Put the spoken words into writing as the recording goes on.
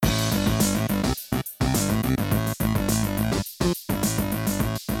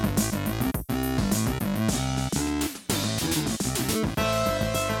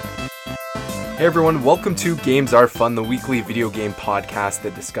Hey everyone, welcome to Games Are Fun, the weekly video game podcast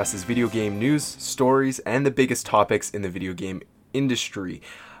that discusses video game news, stories, and the biggest topics in the video game industry.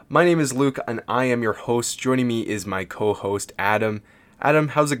 My name is Luke, and I am your host. Joining me is my co-host, Adam. Adam,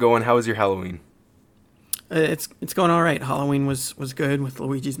 how's it going? How was your Halloween? It's going all right. Halloween was good with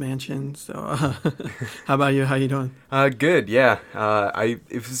Luigi's Mansion. So, how about you? How you doing? Good, yeah.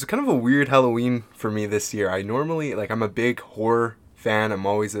 It was kind of a weird Halloween for me this year. I normally, I'm a big horror fan. I'm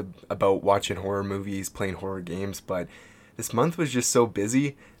always about watching horror movies, playing horror games, but this month was just so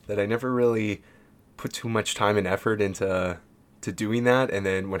busy that I never really put too much time and effort into doing that. And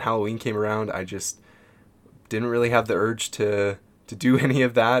then when Halloween came around, I just didn't really have the urge to do any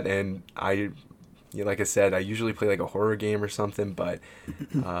of that. And like I said, I usually play like a horror game or something, but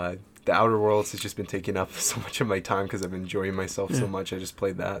The Outer Worlds has just been taking up so much of my time because I'm enjoying myself so much. I just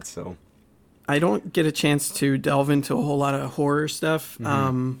played that, so I don't get a chance to delve into a whole lot of horror stuff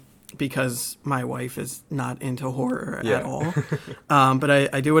because my wife is not into horror at all.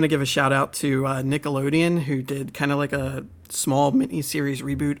 But I do want to give a shout out to Nickelodeon, who did kind of like a small mini-series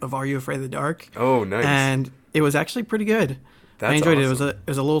reboot of Are You Afraid of the Dark? Oh, nice. And it was actually pretty good. That's I enjoyed awesome. It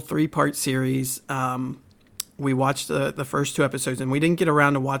was a little 3-part series. We watched the first 2 episodes, and we didn't get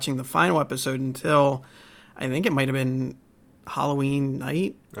around to watching the final episode until I think it might have been Halloween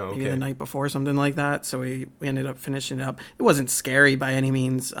night, maybe the night before, something like that. So we ended up finishing it up. It wasn't scary by any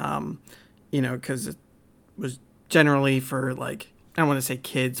means, because it was generally for I don't want to say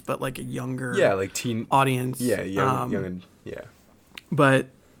kids, but like a younger teen audience. Yeah, young. But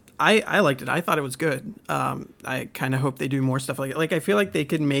I liked it. I thought it was good. I kind of hope they do more stuff like it. I feel like they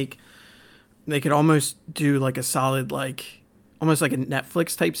could almost do like a solid, almost like a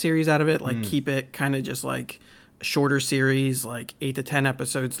Netflix type series out of it. Keep it kind of just like a shorter series, 8 to 10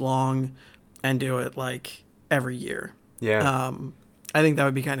 episodes long, and do it every year. Yeah. I think that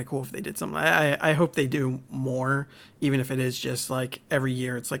would be kind of cool if they did something. I hope they do more, even if it is just every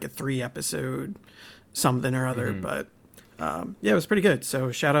year it's like a 3-episode something or other. But it was pretty good.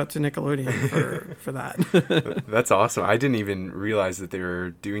 So shout out to Nickelodeon for that. That's awesome. I didn't even realize that they were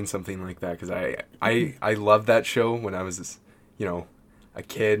doing something like that because I loved that show when I was, a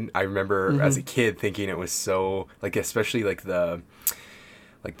kid. I remember as a kid thinking it was so especially the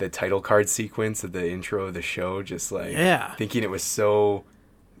title card sequence of the intro of the show, just thinking it was so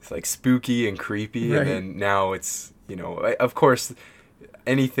spooky and creepy. Right. And then now it's, of course,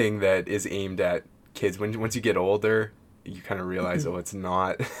 anything that is aimed at kids, once you get older, you kind of realize, it's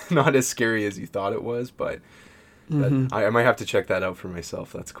not as scary as you thought it was, but I might have to check that out for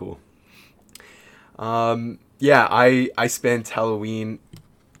myself. That's cool. I spent Halloween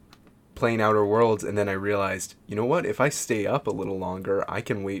playing Outer Worlds, and then I realized, you know what? If I stay up a little longer, I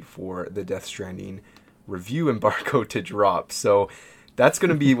can wait for the Death Stranding review embargo to drop. So that's going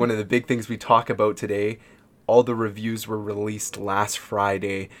to be one of the big things we talk about today. All the reviews were released last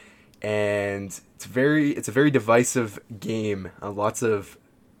Friday, and it's a very divisive game. Lots of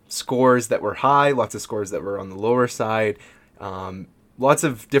scores that were high, lots of scores that were on the lower side. Lots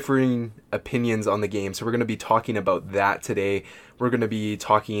of differing opinions on the game, so we're going to be talking about that today. We're going to be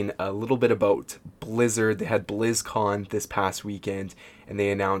talking a little bit about Blizzard. They had BlizzCon this past weekend, and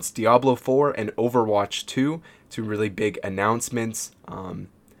they announced Diablo 4 and Overwatch 2, 2 really big announcements. Of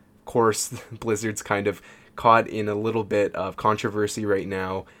course, Blizzard's kind of caught in a little bit of controversy right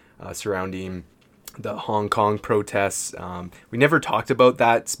now surrounding the Hong Kong protests. We never talked about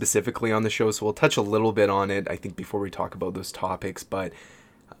that specifically on the show, so we'll touch a little bit on it, I think, before we talk about those topics. But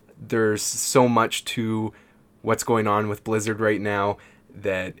there's so much to what's going on with Blizzard right now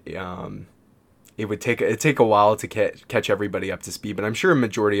that it'd take a while to catch everybody up to speed. But I'm sure a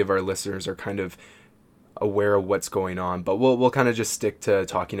majority of our listeners are kind of aware of what's going on. But we'll kind of just stick to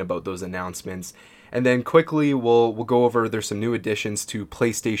talking about those announcements. And then quickly, we'll go over, there's some new additions to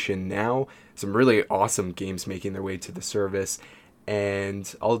PlayStation Now, some really awesome games making their way to the service.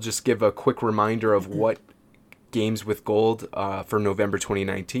 And I'll just give a quick reminder of what games with gold for November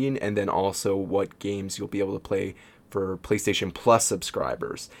 2019, and then also what games you'll be able to play for PlayStation Plus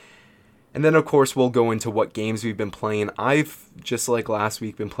subscribers. And then, of course, we'll go into what games we've been playing. I've, just like last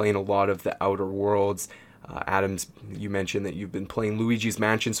week, been playing a lot of The Outer Worlds. Adams, you mentioned that you've been playing Luigi's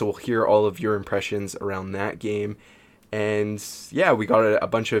Mansion, so we'll hear all of your impressions around that game. And yeah, we got a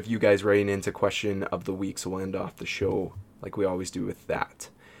bunch of you guys writing into question of the week, so we'll end off the show like we always do with that.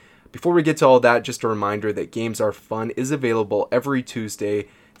 Before we get to all that, just a reminder that Games Are Fun is available every Tuesday.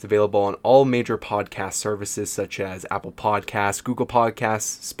 It's available on all major podcast services such as Apple Podcasts, Google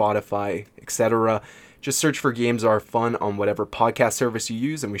Podcasts, Spotify, etc. Just search for Games Are Fun on whatever podcast service you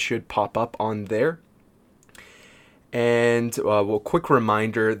use, and we should pop up on there. And a quick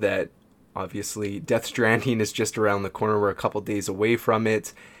reminder that obviously, Death Stranding is just around the corner. We're a couple days away from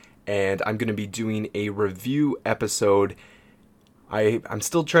it, and I'm going to be doing a review episode. I'm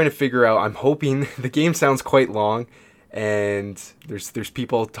still trying to figure out, I'm hoping, the game sounds quite long, and there's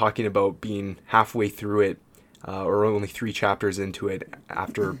people talking about being halfway through it, or only 3 chapters into it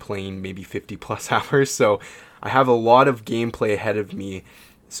after playing maybe 50 plus hours. So I have a lot of gameplay ahead of me.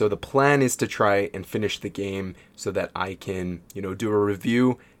 So the plan is to try and finish the game so that I can, do a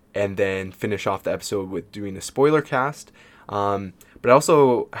review and then finish off the episode with doing a spoiler cast. But I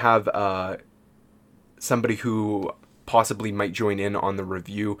also have somebody who possibly might join in on the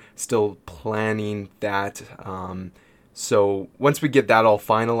review, still planning that. So once we get that all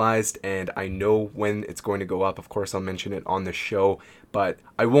finalized and I know when it's going to go up, of course I'll mention it on the show, but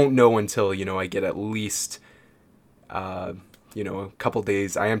I won't know until, I get at least, a couple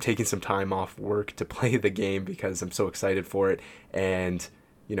days. I am taking some time off work to play the game because I'm so excited for it. And,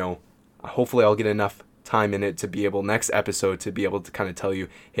 hopefully I'll get enough time in it to be able, next episode, to be able to kind of tell you,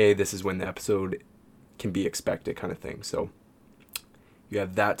 hey, this is when the episode can be expected, kind of thing. So you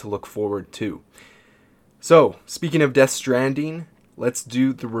have that to look forward to. So, speaking of Death Stranding, let's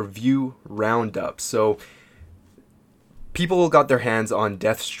do the review roundup. So, people got their hands on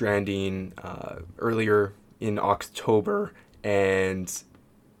Death Stranding earlier in October, and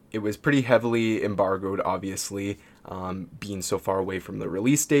it was pretty heavily embargoed, obviously, being so far away from the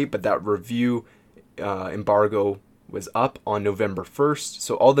release date. But that review embargo was up on November 1st.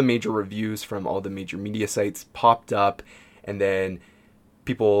 So, all the major reviews from all the major media sites popped up, and then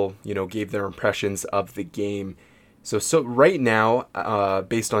people, gave their impressions of the game. So right now,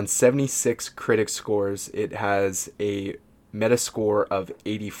 based on 76 critic scores, it has a Metascore of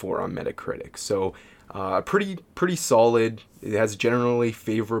 84 on Metacritic. So pretty solid. It has generally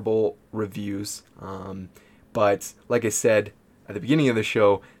favorable reviews. But like I said at the beginning of the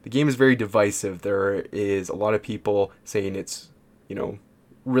show, the game is very divisive. There is a lot of people saying it's,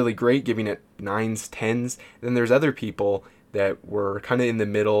 really great, giving it 9s, 10s. Then there's other people that were kind of in the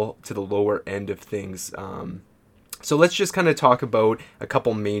middle to the lower end of things. So let's just kind of talk about a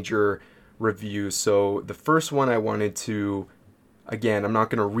couple major reviews. So the first one I wanted to, again, I'm not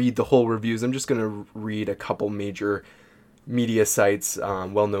going to read the whole reviews. I'm just going to read a couple major media sites,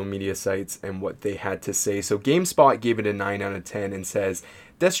 well-known media sites, and what they had to say. So GameSpot gave it a 9 out of 10 and says,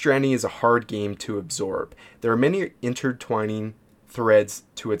 Death Stranding is a hard game to absorb. There are many intertwining threads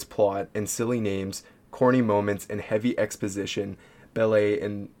to its plot and silly names, corny moments, and heavy exposition, ballet,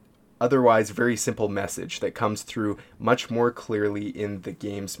 and otherwise very simple message that comes through much more clearly in the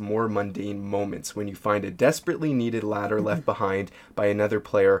game's more mundane moments when you find a desperately needed ladder left behind by another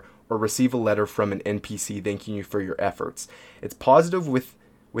player or receive a letter from an NPC thanking you for your efforts. It's positive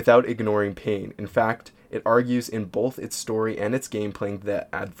without ignoring pain. In fact, it argues in both its story and its gameplay that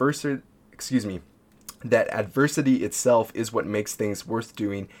adversity itself is what makes things worth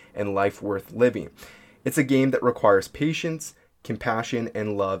doing and life worth living. It's a game that requires patience, compassion,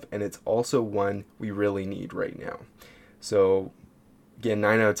 and love, and it's also one we really need right now. So, again,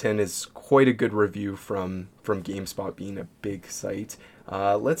 9 out of 10 is quite a good review from GameSpot, being a big site.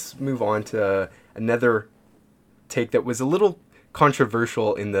 Let's move on to another take that was a little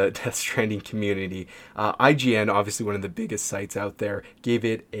controversial in the Death Stranding community. IGN, obviously one of the biggest sites out there, gave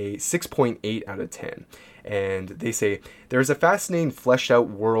it a 6.8 out of 10. And they say, there's a fascinating fleshed out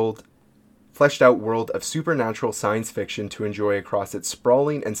world of supernatural science fiction to enjoy across its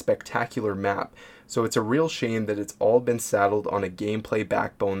sprawling and spectacular map, so it's a real shame that it's all been saddled on a gameplay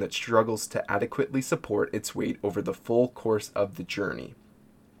backbone that struggles to adequately support its weight over the full course of the journey.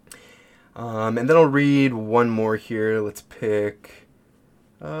 And then I'll read one more here. Let's pick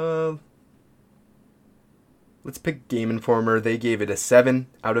Game Informer. They gave it a 7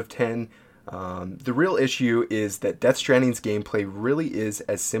 out of 10. The real issue is that Death Stranding's gameplay really is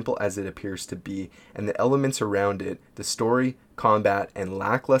as simple as it appears to be, and the elements around it, the story, combat, and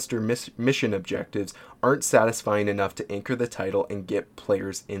lackluster mission objectives aren't satisfying enough to anchor the title and get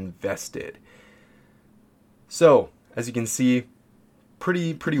players invested. So, as you can see,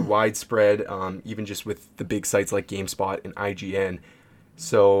 pretty widespread, even just with the big sites like GameSpot and IGN.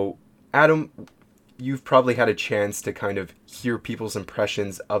 So, Adam, you've probably had a chance to kind of hear people's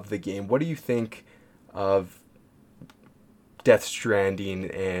impressions of the game. What do you think of Death Stranding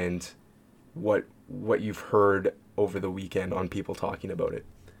and what you've heard over the weekend on people talking about it?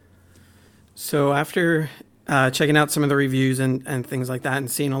 So after checking out some of the reviews and things like that and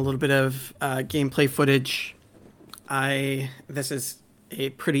seeing a little bit of gameplay footage, this is a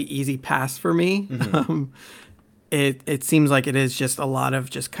pretty easy pass for me. Mm-hmm. It seems like it is just a lot of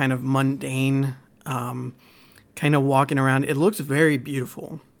just kind of mundane kind kind of walking around. It looks very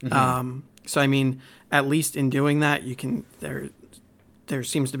beautiful. So I mean, at least in doing that, you can there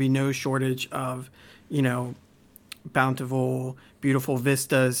seems to be no shortage of, bountiful, beautiful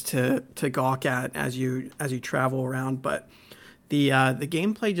vistas to gawk at as you travel around. But the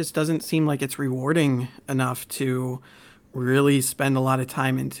gameplay just doesn't seem like it's rewarding enough to really spend a lot of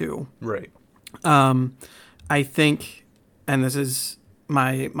time into. Right. I think, and this is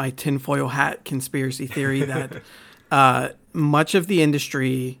my tinfoil hat conspiracy theory, that much of the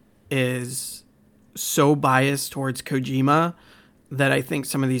industry is so biased towards Kojima that I think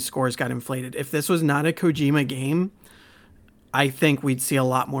some of these scores got inflated. If this was not a Kojima game, I think we'd see a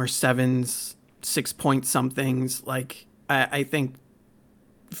lot more 7s, 6-point somethings. Like, I think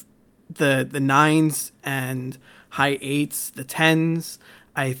the 9s and high 8s, the 10s,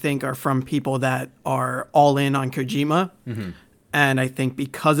 I think are from people that are all in on Kojima. And I think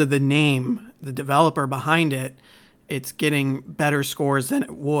because of the name, the developer behind it, it's getting better scores than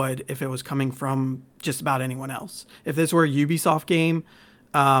it would if it was coming from just about anyone else. If this were a Ubisoft game,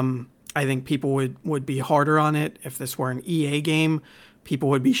 I think people would be harder on it. If this were an EA game, people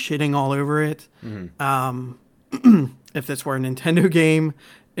would be shitting all over it. If this were a Nintendo game,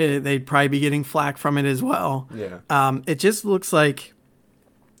 they'd probably be getting flack from it as well. Yeah. It just looks like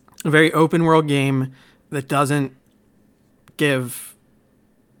a very open world game that doesn't give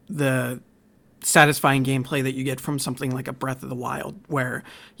the satisfying gameplay that you get from something like a Breath of the Wild, where,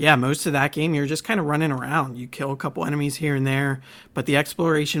 yeah, most of that game you're just kind of running around. You kill a couple enemies here and there, but the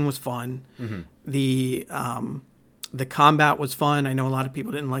exploration was fun. The combat was fun. I know a lot of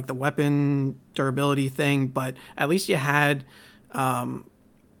people didn't like the weapon durability thing, but at least you had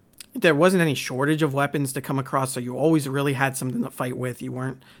there wasn't any shortage of weapons to come across, so you always really had something to fight with. You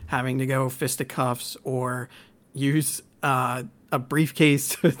weren't having to go fisticuffs or use a briefcase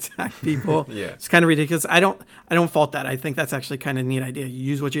to attack people. Yeah. It's kind of ridiculous. I don't fault that. I think that's actually kind of a neat idea. You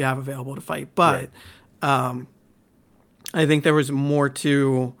use what you have available to fight. But I think there was more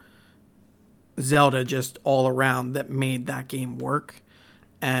to Zelda just all around that made that game work.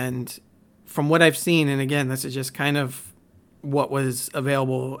 And from what I've seen, and again, this is just kind of what was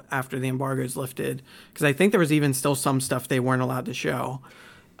available after the embargo is lifted, because I think there was even still some stuff they weren't allowed to show,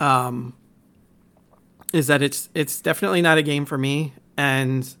 is that it's definitely not a game for me.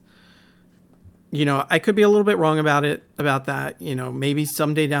 And, I could be a little bit wrong about that. Maybe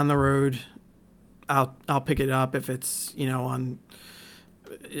someday down the road, I'll pick it up if it's, on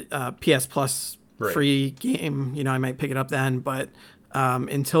PS Plus free game, I might pick it up then. But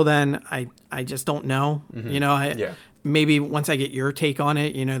until then, I just don't know. Maybe once I get your take on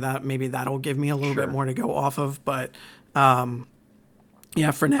it, that maybe that'll give me a little bit more to go off of. But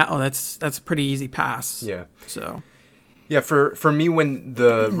for now, that's a pretty easy pass. Yeah. So. Yeah, for me, when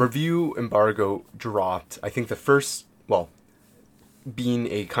the review embargo dropped, I think the first, being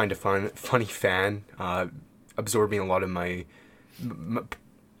a kind of funny fan, absorbing a lot of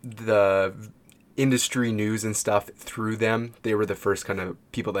the industry news and stuff through them, they were the first kind of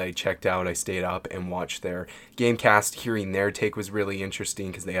people that I checked out. I stayed up and watched their Gamecast. Hearing their take was really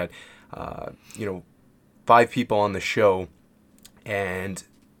interesting because they had, 5 people on the show, and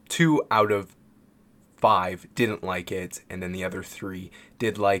 2 out of 5 didn't like it, and then the other 3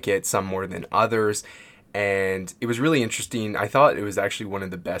 did like it, some more than others. And it was really interesting. I thought it was actually one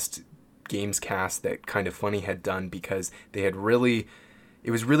of the best Gamescast that Kind of Funny had done, because they had it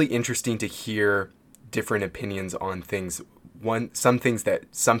was really interesting to hear different opinions on things. Some things that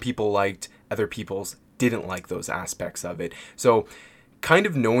some people liked, other people's didn't like those aspects of it. So kind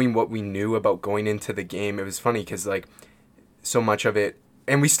of knowing what we knew about going into the game, it was funny because so much of it,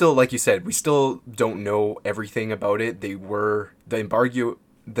 and we still, like you said, we still don't know everything about it. The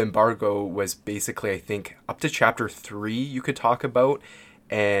embargo was basically, I think, up to chapter 3 you could talk about.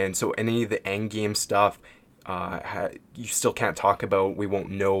 And so any of the end game stuff, you still can't talk about. We won't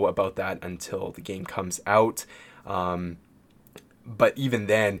know about that until the game comes out. But even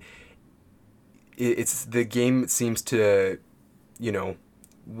then, it's the game seems to,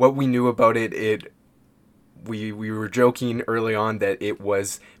 what we knew about it, we were joking early on that it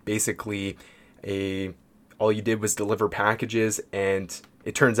was basically all you did was deliver packages, and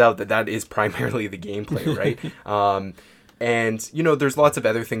it turns out that is primarily the gameplay, right? And there's lots of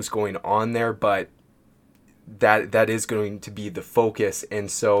other things going on there, but that is going to be the focus.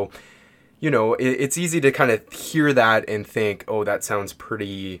 And so, it's easy to kind of hear that and think, oh, that sounds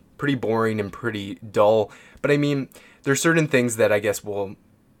pretty boring and pretty dull. But I mean, there's certain things that I guess will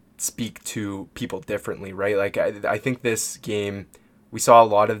speak to people differently, right? Like I think this game, we saw a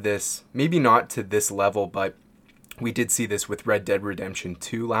lot of this, maybe not to this level, but we did see this with Red Dead Redemption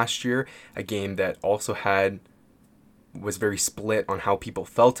 2 last year, a game that also had was very split on how people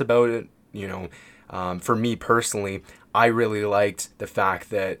felt about it. For me personally, I really liked the fact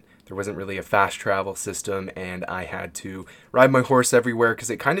that there wasn't really a fast travel system and I had to ride my horse everywhere, because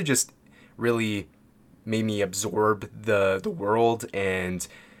it kind of just really made me absorb the world, and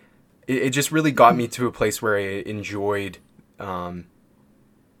it just really got me to a place where I enjoyed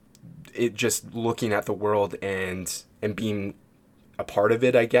it, just looking at the world and being a part of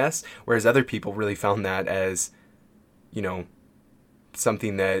it, I guess. Whereas other people really found that as,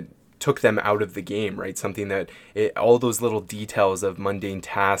 something that took them out of the game, right? Something that all those little details of mundane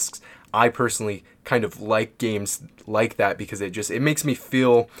tasks. I personally kind of like games like that because it makes me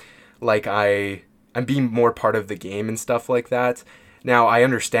feel like I'm being more part of the game and stuff like that. Now, I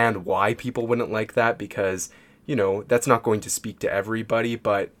understand why people wouldn't like that, because, that's not going to speak to everybody,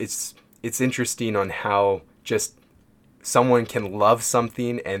 but it's interesting on how just someone can love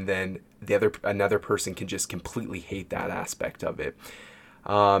something and then another person can just completely hate that aspect of it.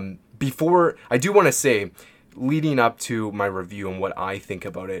 Before, I do want to say, leading up to my review and what I think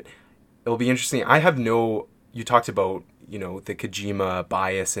about it, it'll be interesting. You talked about, the Kojima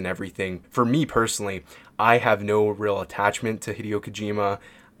bias and everything. For me personally, I have no real attachment to Hideo Kojima.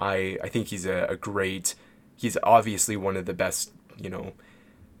 I think he's he's obviously one of the best,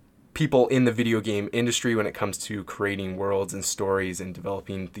 people in the video game industry when it comes to creating worlds and stories and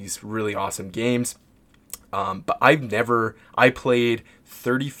developing these really awesome games. But I played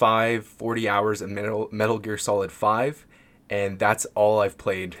 40 hours of Metal Gear Solid 5, and that's all I've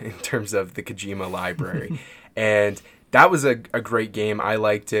played in terms of the Kojima library. And that was a great game. I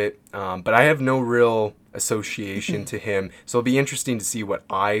liked it, but I have no real association to him. So it'll be interesting to see what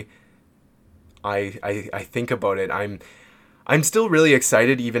I think about it. I'm still really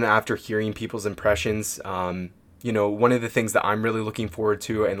excited even after hearing people's impressions. One of the things that I'm really looking forward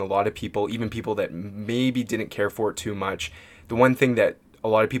to, and a lot of people, even people that maybe didn't care for it too much, the one thing that a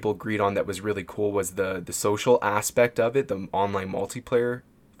lot of people agreed on that was really cool was the social aspect of it, the online multiplayer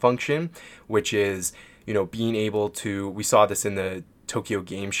function, which is, being able to, we saw this in the Tokyo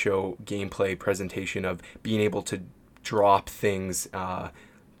Game Show gameplay presentation, of being able to drop things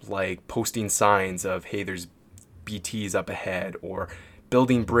like posting signs of, hey, there's BTs up ahead, or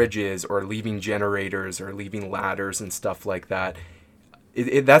building bridges, or leaving generators, or leaving ladders and stuff like that.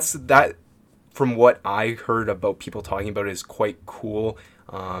 That's from what I heard about people talking about it, is quite cool,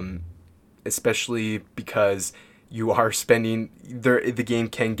 especially because you are spending the game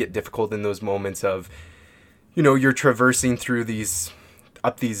can get difficult in those moments of, you're traversing through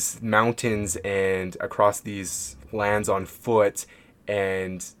up these mountains and across these lands on foot,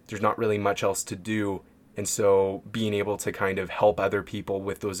 and there's not really much else to do. And so being able to kind of help other people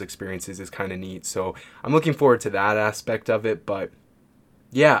with those experiences is kind of neat. So I'm looking forward to that aspect of it. But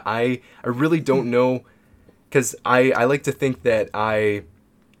yeah, I really don't know, because I like to think that I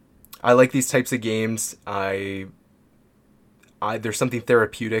like these types of games. There's something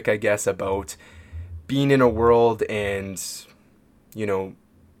therapeutic, I guess, about being in a world and,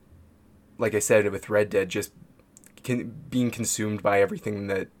 like I said with Red Dead, just being consumed by everything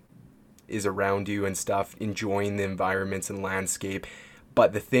that is around you and stuff, enjoying the environments and landscape.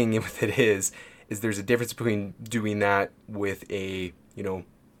 But the thing with it is there's a difference between doing that with a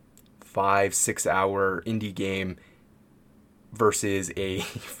 5-6 hour indie game versus a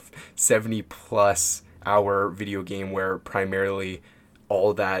 70 plus hour video game where primarily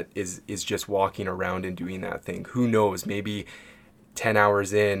all that is just walking around and doing that thing. Who knows, maybe 10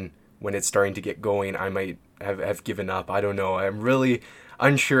 hours in, when it's starting to get going, I might have given up. I don't know. I'm really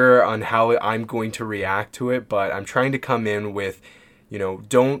unsure on how I'm going to react to it, but I'm trying to come in with,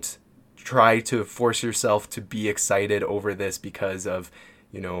 don't try to force yourself to be excited over this because of,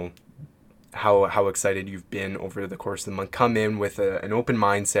 how excited you've been over the course of the month. Come in with an open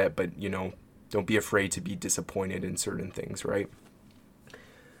mindset, but, don't be afraid to be disappointed in certain things, right?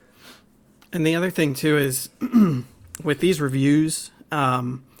 And the other thing too is with these reviews,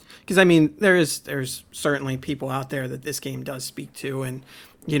 because there's certainly people out there that this game does speak to, and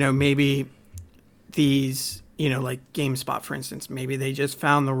maybe these like GameSpot, for instance, maybe they just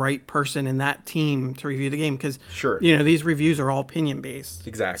found the right person in that team to review the game, because sure, these reviews are all opinion based.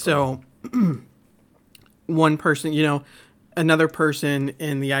 Exactly. So one person, another person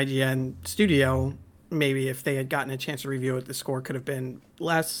in the IGN studio, maybe if they had gotten a chance to review it, the score could have been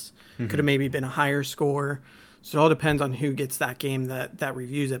less, could have maybe been a higher score. So it all depends on who gets that game that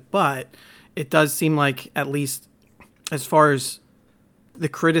reviews it. But it does seem like, at least as far as the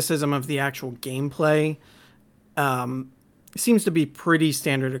criticism of the actual gameplay, seems to be pretty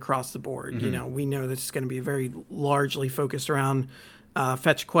standard across the board. We know that it's going to be very largely focused around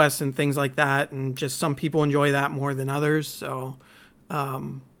fetch quests and things like that, and just some people enjoy that more than others. So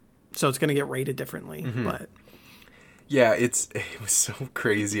it's going to get rated differently. But yeah, it was so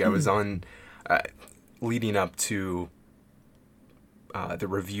crazy. I was on leading up to the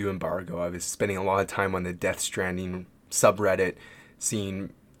review embargo. I was spending a lot of time on the Death Stranding subreddit,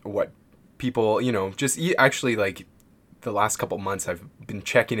 seeing what people, just actually like the last couple months I've been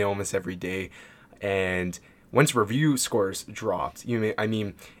checking it almost every day. And once review scores dropped,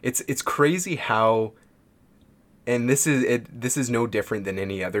 it's crazy how, and this is no different than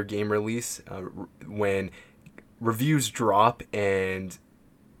any other game release, when reviews drop, and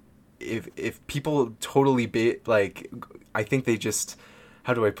if people totally I think they just,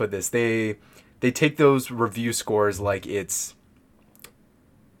 how do I put this? They take those review scores like it's,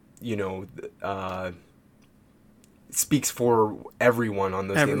 speaks for everyone on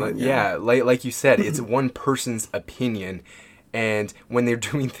those games. Yeah, like you said, it's one person's opinion. And when they're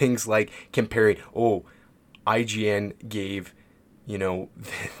doing things like comparing, IGN gave,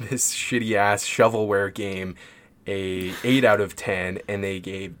 this shitty ass shovelware game a 8 out of 10, and they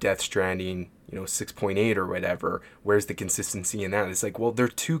gave Death Stranding 6.8 or whatever. Where's the consistency in that? It's like, well, they're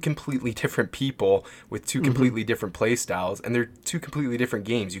two completely different people with two completely different play styles, and they're two completely different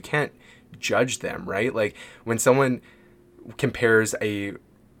games. You can't judge them, right? Like when someone compares a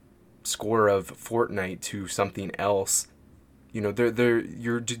score of Fortnite to something else,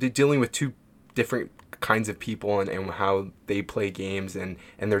 you're dealing with two different kinds of people and how they play games, and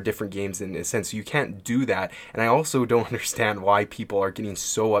they're different games in a sense. So you can't do that. And I also don't understand why people are getting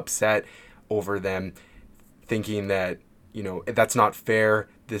so upset over them, thinking that that's not fair,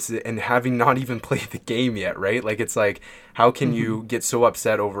 and having not even played the game yet, right? Like, it's like, how can you get so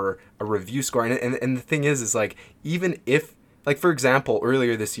upset over a review score? And the thing is like, even if, like, for example,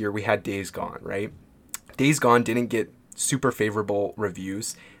 earlier this year we had Days Gone, right? Days Gone didn't get super favorable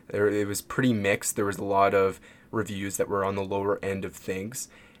reviews. It was pretty mixed. There was a lot of reviews that were on the lower end of things,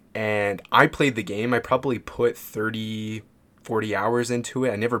 and I played the game. I probably put 30-40 hours into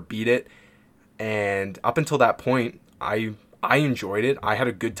it. I never beat it, and up until that point, I enjoyed it. I had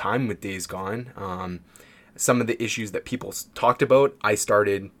a good time with Days Gone. Some of the issues that people talked about, I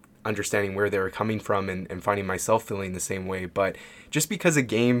started understanding where they were coming from, and finding myself feeling the same way. But just because a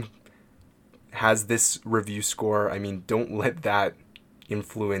game has this review score, don't let that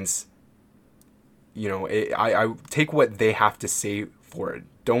influence, I take what they have to say for it.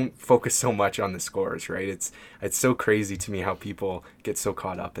 Don't focus so much on the scores, right? It's so crazy to me how people get so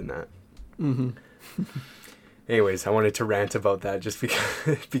caught up in that. Anyways, I wanted to rant about that just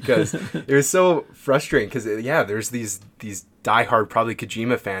because it was so frustrating, because there's these diehard, probably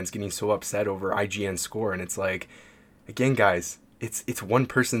Kojima fans getting so upset over IGN score, and it's like, again, guys, it's one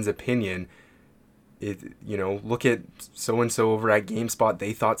person's opinion. Look at so-and-so over at GameSpot,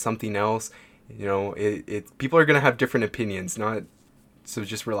 they thought something else. People are going to have different opinions, so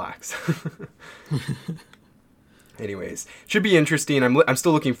just relax. Anyways, should be interesting. I'm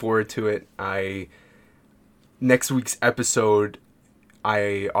still looking forward to it. Next week's episode,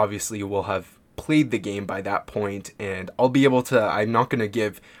 I obviously will have played the game by that point, and I'll be able to, I don't want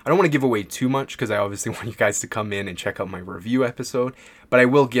to give away too much, because I obviously want you guys to come in and check out my review episode, but I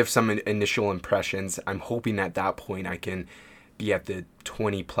will give some initial impressions. I'm hoping at that point I can be at the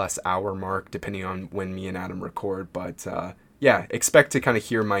 20 plus hour mark, depending on when me and Adam record, but expect to kind of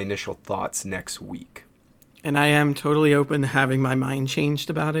hear my initial thoughts next week. And I am totally open to having my mind changed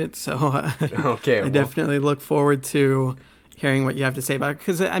about it, so I definitely look forward to hearing what you have to say about it.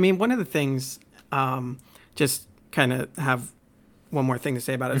 Because, one of the things, just kind of have one more thing to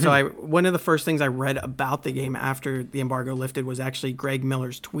say about it. So one of the first things I read about the game after the embargo lifted was actually Greg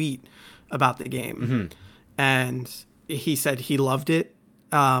Miller's tweet about the game. And he said he loved it.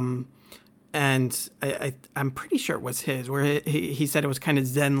 And I'm pretty sure it was his, where he said it was kind of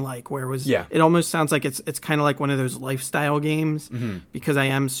Zen-like, where it almost sounds like it's kind of like one of those lifestyle games, because I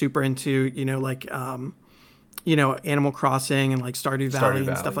am super into, Animal Crossing and like Stardew Valley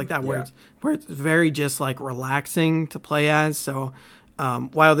and stuff like that, where it's very just like relaxing to play as. So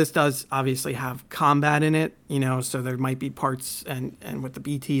while this does obviously have combat in it, so there might be parts and with the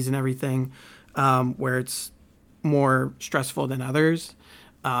BTs and everything, where it's more stressful than others.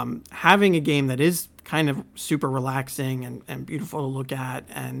 Having a game that is kind of super relaxing and beautiful to look at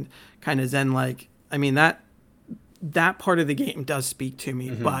and kind of Zen-like, that part of the game does speak to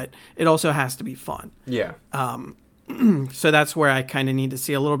me, but it also has to be fun. Yeah. So that's where I kind of need to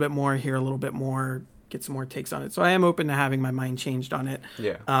see a little bit more, hear a little bit more, get some more takes on it. So I am open to having my mind changed on it.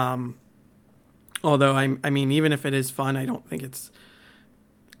 Yeah. Although even if it is fun, I don't think it's,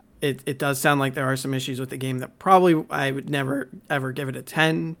 it does sound like there are some issues with the game that probably I would never ever give it a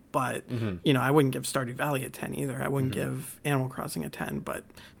 10, but I wouldn't give Stardew Valley a 10 either. I wouldn't give Animal Crossing a 10, but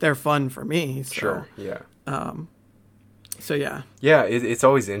they're fun for me. So, sure. Yeah. So yeah. Yeah, it's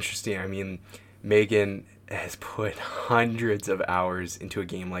always interesting. I mean, Megan has put hundreds of hours into a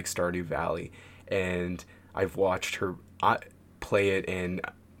game like Stardew Valley, and I've watched her play it, and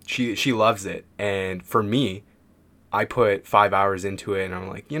she loves it. And for me, I put 5 hours into it, and I'm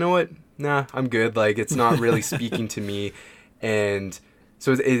like, you know what? Nah, I'm good. Like, it's not really speaking to me. And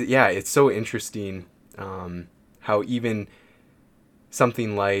so, it's so interesting how even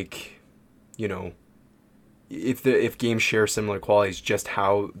something like, if games share similar qualities, just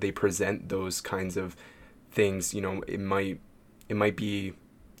how they present those kinds of things, it might be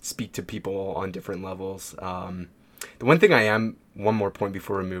speak to people on different levels. The one more point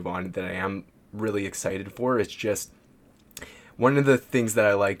before we move on that I am really excited for is just one of the things that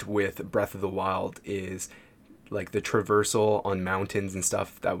I liked with Breath of the Wild is like the traversal on mountains and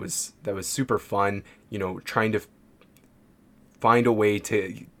stuff. That was super fun, trying to find a way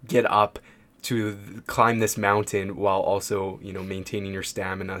to get up to climb this mountain while also, maintaining your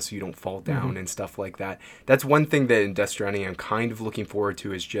stamina so you don't fall down and stuff like that. That's one thing that in Death Stranding I'm kind of looking forward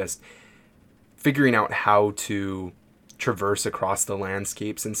to, is just figuring out how to traverse across the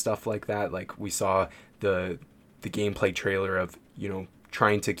landscapes and stuff like that. Like we saw the gameplay trailer of,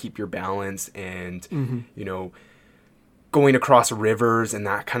 trying to keep your balance and, going across rivers and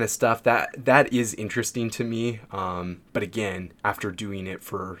that kind of stuff. That is interesting to me. But again, after doing it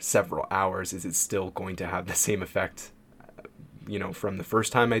for several hours, is it still going to have the same effect, from the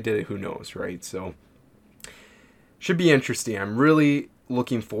first time I did it? Who knows, right? So should be interesting. I'm really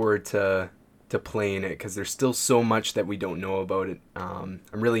looking forward to playing it because there's still so much that we don't know about it. I'm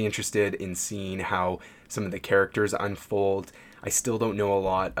really interested in seeing how some of the characters unfold. I still don't know a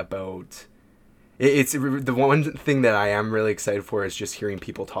lot about... It's the one thing that I am really excited for is just hearing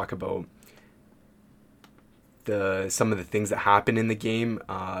people talk about some of the things that happen in the game.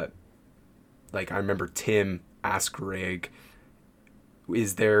 Like I remember Tim asked Greg,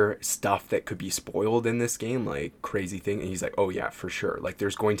 is there stuff that could be spoiled in this game, like crazy thing? And he's like, oh yeah, for sure. Like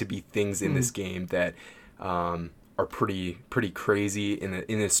there's going to be things in this game that are pretty crazy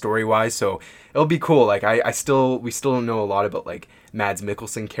in the story wise. So it'll be cool. Like we still don't know a lot about like Mads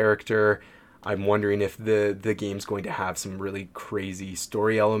Mikkelsen character. I'm wondering if the game's going to have some really crazy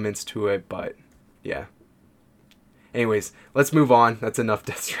story elements to it, but yeah. Anyways, let's move on. That's enough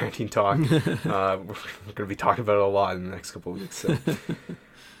Death Stranding talk. We're going to be talking about it a lot in the next couple of weeks.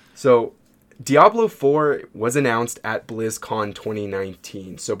 So Diablo 4 was announced at BlizzCon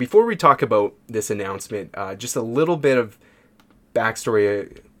 2019. So before we talk about this announcement, just a little bit of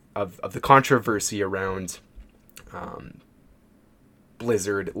backstory of the controversy around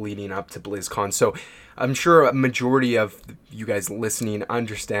Blizzard leading up to BlizzCon. So I'm sure a majority of you guys listening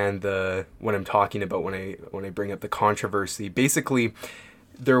understand what I'm talking about when I bring up the controversy. Basically,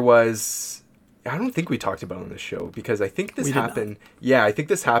 there was... I don't think we talked about it on the show because I think this happened... Yeah, I think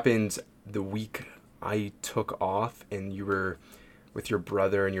this happened the week I took off and you were with your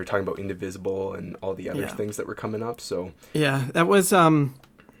brother and you were talking about Indivisible and all the other things that were coming up. So yeah, that was...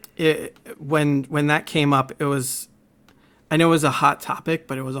 when that came up, it was... I know it was a hot topic,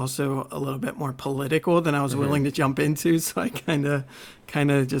 but it was also a little bit more political than I was willing to jump into. So I kind of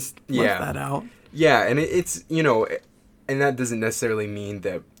just left that out. Yeah. And it's, and that doesn't necessarily mean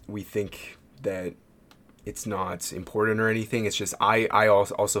that we think that it's not important or anything. It's just, I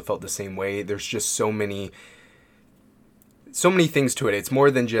also felt the same way. There's just so many things to it. It's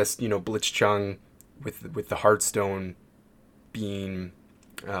more than just, Blitzchung with the Hearthstone being,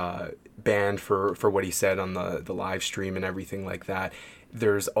 banned for what he said on the live stream and everything like that.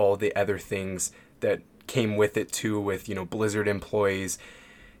 There's all the other things that came with it too, with Blizzard employees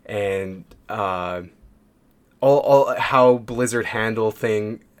and all how Blizzard handle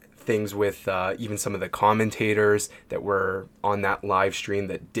things with even some of the commentators that were on that live stream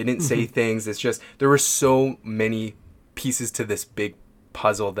that didn't say things. It's just there were so many pieces to this big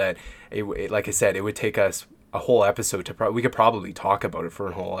puzzle that it like I said, it would take us a whole episode we could probably talk about it for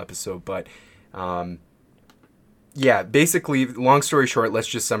a whole episode, but basically, long story short, let's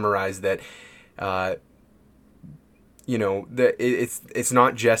just summarize that it's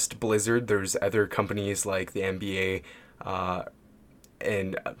not just Blizzard. There's other companies like the NBA,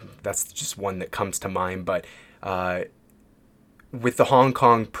 and that's just one that comes to mind, but with the Hong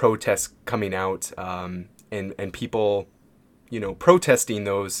Kong protests coming out, and people protesting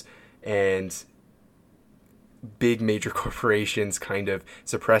those, and big major corporations kind of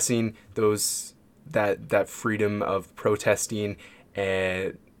suppressing that freedom of protesting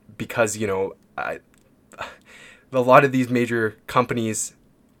and because, a lot of these major companies,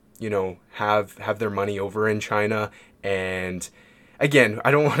 have their money over in China. And again,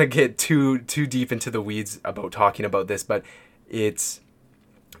 I don't want to get too deep into the weeds about talking about this, but it's,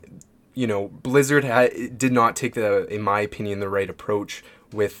 Blizzard did not take in my opinion, the right approach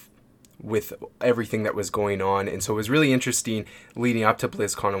with everything that was going on. And so it was really interesting leading up to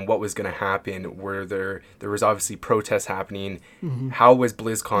BlizzCon and what was going to happen, where there was obviously protests happening. Mm-hmm. How was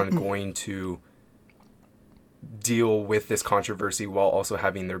BlizzCon going to deal with this controversy while also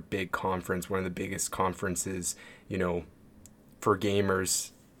having their big conference, one of the biggest conferences, for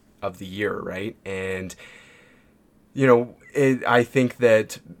gamers of the year, right? And, I think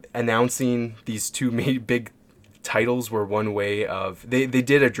that announcing these two big titles were one way of... They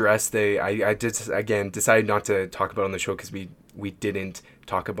did address... I did, again, decided not to talk about it on the show because we didn't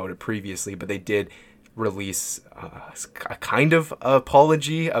talk about it previously, but they did release a kind of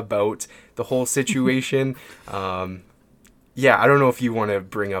apology about the whole situation. I don't know if you want to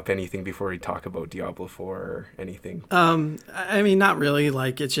bring up anything before we talk about Diablo 4 or anything. I mean, not really.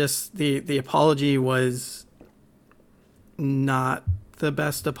 Like, it's just the apology was not the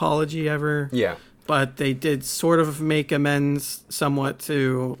best apology ever. Yeah. But they did sort of make amends somewhat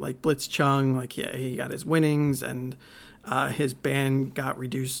to, like, Blitzchung. Like, yeah, he got his winnings, and his ban got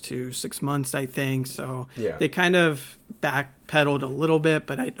reduced to 6 months, I think. So they kind of backpedaled a little bit,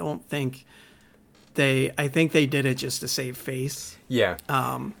 but I don't think I think they did it just to save face. Yeah.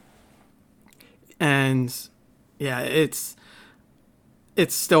 And yeah, it's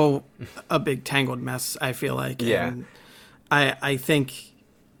still a big tangled mess, I feel like. Yeah. And I think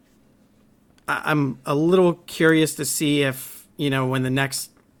I'm a little curious to see if, when the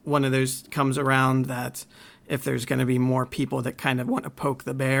next one of those comes around, that if there's going to be more people that kind of want to poke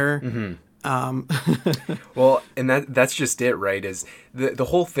the bear. Mm-hmm. Well, and that's just it, right? Is the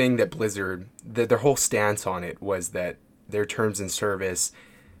whole thing that Blizzard, their whole stance on it was that their terms and service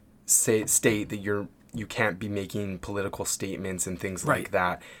state that you can't be making political statements and things like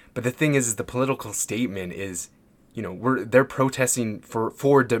that. But the thing is the political statement is, they're protesting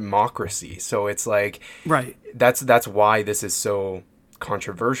for democracy. So it's like, right. That's why this is so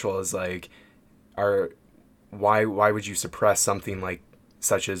controversial. Is like, why would you suppress something like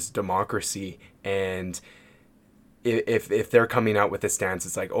such as democracy? And if they're coming out with a stance,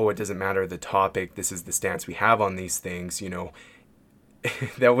 it's like, oh, it doesn't matter the topic, this is the stance we have on these things,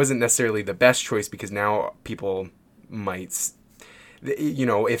 that wasn't necessarily the best choice, because now people might,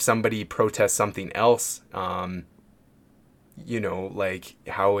 if somebody protests something else, like,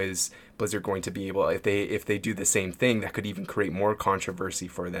 how is Blizzard going to be able, if they do the same thing, that could even create more controversy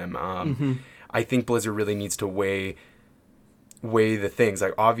for them. Mm-hmm. I think Blizzard really needs to weigh the things.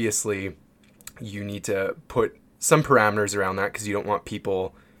 Like, obviously, you need to put some parameters around that, because you don't want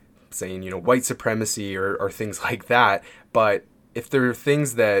people saying, white supremacy or things like that. But if there are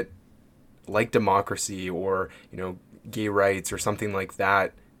things that, like democracy or, gay rights or something like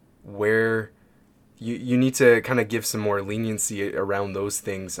that, where you need to kind of give some more leniency around those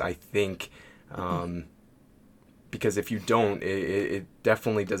things, I think. Because if you don't, it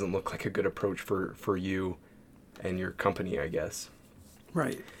definitely doesn't look like a good approach for you and your company, I guess.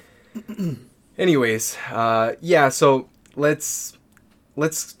 Right. Anyways, so let's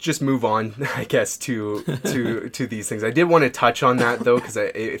just move on, I guess, to these things. I did want to touch on that, though, because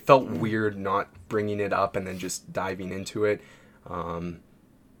it felt weird not bringing it up and then just diving into it.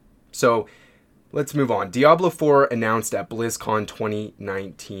 So let's move on. Diablo 4 announced at BlizzCon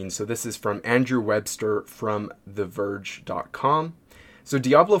 2019. So this is from Andrew Webster from TheVerge.com. So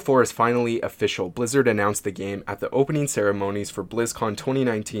Diablo 4 is finally official. Blizzard announced the game at the opening ceremonies for BlizzCon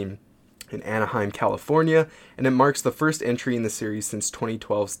 2019 in Anaheim, California, and it marks the first entry in the series since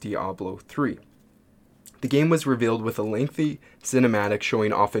 2012's Diablo 3. The game was revealed with a lengthy cinematic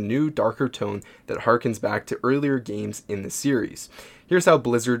showing off a new, darker tone that harkens back to earlier games in the series. Here's how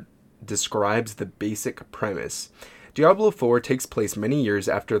Blizzard describes the basic premise. Diablo 4 takes place many years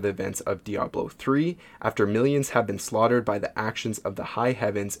after the events of Diablo 3, after millions have been slaughtered by the actions of the high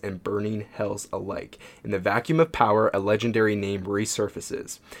heavens and burning hells alike. In the vacuum of power, a legendary name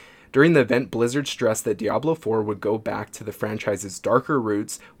resurfaces. During the event, Blizzard stressed that Diablo 4 would go back to the franchise's darker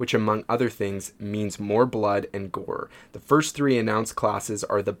roots, which among other things means more blood and gore. The first three announced classes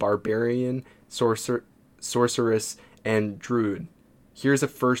are the Barbarian, Sorceress, and Druid. Here's a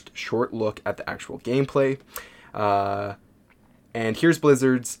first short look at the actual gameplay. And here's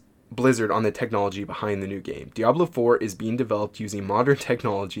Blizzard on the technology behind the new game. Diablo 4 is being developed using modern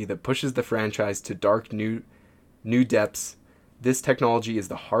technology that pushes the franchise to dark new depths. This technology is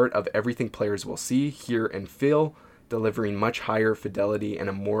the heart of everything players will see, hear, and feel. delivering much higher fidelity and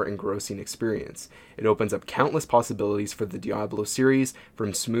a more engrossing experience. It opens up countless possibilities for the Diablo series,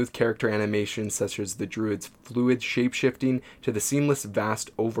 from smooth character animations such as the druid's fluid shapeshifting to the seamless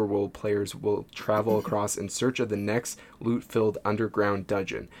vast overworld players will travel across in search of the next loot-filled underground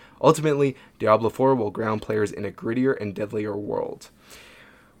dungeon. Ultimately, Diablo 4 will ground players in a grittier and deadlier world.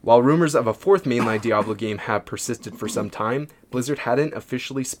 While rumors of a fourth mainline Diablo game have persisted for some time, Blizzard hadn't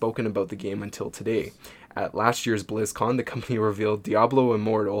officially spoken about the game until today. At last year's BlizzCon, the company revealed Diablo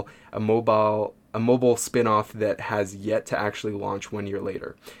Immortal, a mobile spin-off that has yet to actually launch 1 year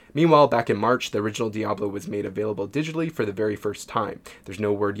later. Meanwhile, back in March, the original Diablo was made available digitally for the very first time. There's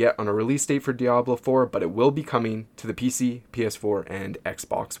no word yet on a release date for Diablo 4, but it will be coming to the PC, PS4, and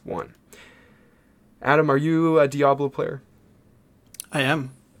Xbox One. Adam, are you a Diablo player? I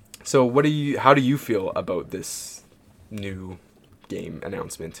am. So how do you feel about this new game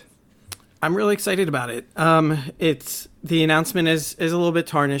announcement? I'm really excited about it. The announcement is a little bit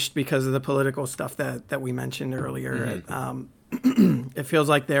tarnished because of the political stuff that we mentioned earlier. Mm-hmm. It feels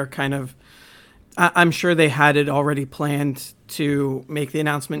like they're kind of, I'm sure they had it already planned to make the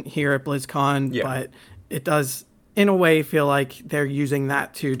announcement here at BlizzCon, but it does in a way feel like they're using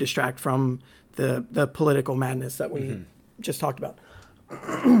that to distract from the political madness that we just talked about.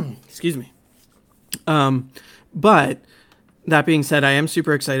 Excuse me. But that being said, I am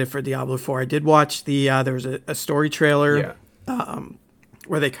super excited for Diablo 4. I did watch there was a story trailer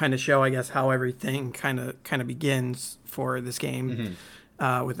where they kind of show, I guess, how everything kind of begins for this game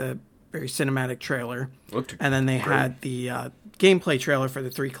with a very cinematic trailer. And then they had the gameplay trailer for the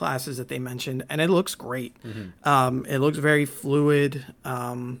 3 classes that they mentioned, and it looks great. It looks very fluid.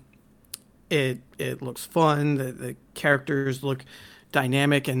 It looks fun. The characters look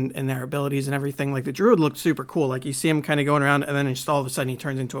dynamic and their abilities and everything. Like the druid looked super cool. Like you see him kind of going around, and then just all of a sudden he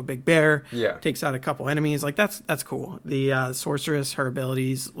turns into a big bear. Takes out a couple enemies. Like that's cool. The sorceress, her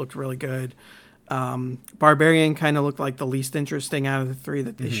abilities looked really good. Barbarian kind of looked like the least interesting out of the 3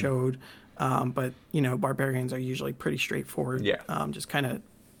 that they showed. But barbarians are usually pretty straightforward. Just kind of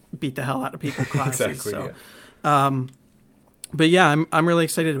beat the hell out of people classes. Exactly. So, but yeah, I'm really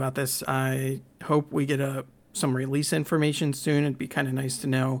excited about this. I hope we get some release information soon. It'd be kind of nice to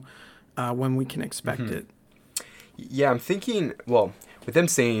know when we can expect it. Yeah, I'm thinking, well, with them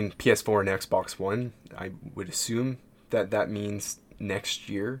saying PS4 and Xbox One, I would assume that means next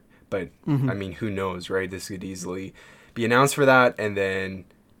year. But, I mean, who knows, right? This could easily be announced for that and then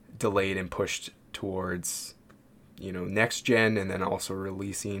delayed and pushed towards, next gen, and then also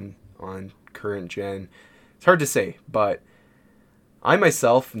releasing on current gen. It's hard to say, but I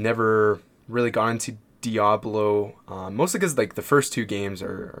myself never really got into Diablo, mostly because like the first 2 games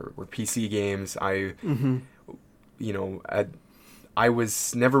were PC games. I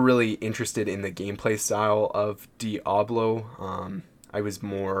was never really interested in the gameplay style of Diablo. I was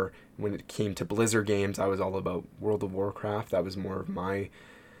more, when it came to Blizzard games, I was all about World of Warcraft. That was more of my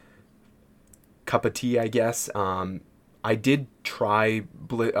cup of tea, I guess. I did try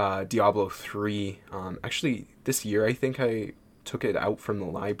Diablo 3. Actually, this year I think I took it out from the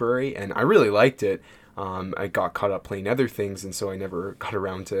library, and I really liked it. I got caught up playing other things, and so I never got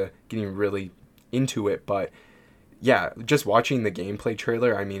around to getting really into it. But yeah, just watching the gameplay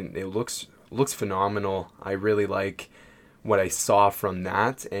trailer, I mean, it looks phenomenal. I really like what I saw from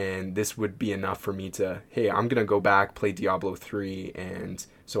that, and this would be enough for me to, hey, I'm gonna go back, play Diablo 3, and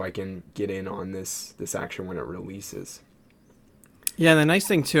so I can get in on this action when it releases. Yeah, the nice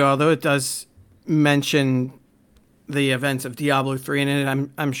thing too, although it does mention the events of Diablo 3 in it,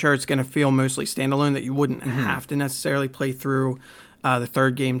 I'm sure it's going to feel mostly standalone, that you wouldn't have to necessarily play through the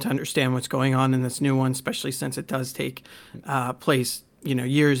 3rd game to understand what's going on in this new one, especially since it does take place,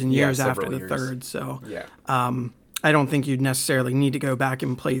 years and years after the 3rd. So I don't think you'd necessarily need to go back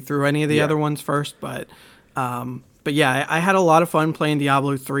and play through any of the other ones first, but yeah, I had a lot of fun playing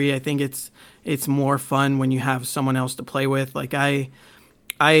Diablo 3. I think it's more fun when you have someone else to play with. Like I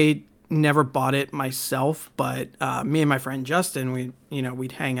never bought it myself, but me and my friend Justin,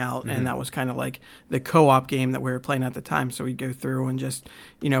 we'd hang out, and that was kind of like the co-op game that we were playing at the time. So we'd go through and just,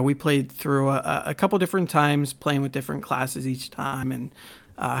 we played through a couple different times, playing with different classes each time, and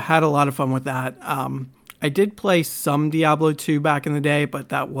had a lot of fun with that. I did play some Diablo 2 back in the day, but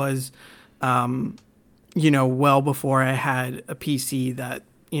that was, well before I had a PC that,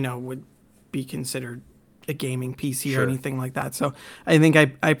 would be considered a gaming PC or anything like that. So I think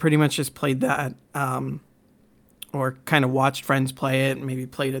I pretty much just played that, or kind of watched friends play it, and maybe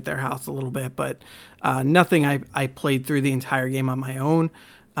played at their house a little bit, but nothing I played through the entire game on my own.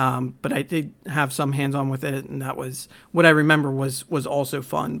 But I did have some hands-on with it, and that was what I remember was also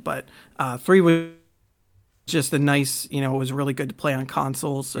fun. But 3 was just a nice, it was really good to play on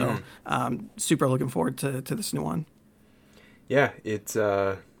consoles. So super looking forward to this new one. Yeah, it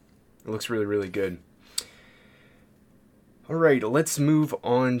looks really, really good. All right, let's move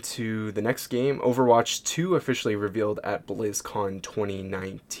on to the next game. Overwatch 2 officially revealed at BlizzCon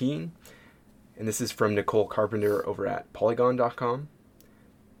 2019. And this is from Nicole Carpenter over at Polygon.com.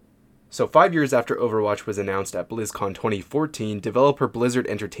 So 5 years after Overwatch was announced at BlizzCon 2014, developer Blizzard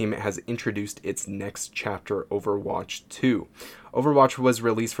Entertainment has introduced its next chapter, Overwatch 2. Overwatch was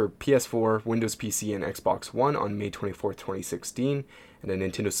released for PS4, Windows PC, and Xbox One on May 24, 2016, and a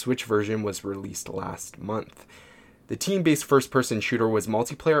Nintendo Switch version was released last month. The team-based first-person shooter was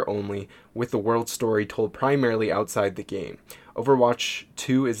multiplayer only, with the world story told primarily outside the game. Overwatch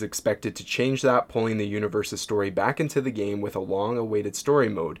 2 is expected to change that, pulling the universe's story back into the game with a long-awaited story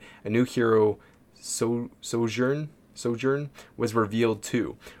mode. A new hero, Sojourn, was revealed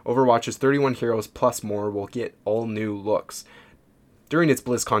too. Overwatch's 31 heroes plus more will get all new looks. During its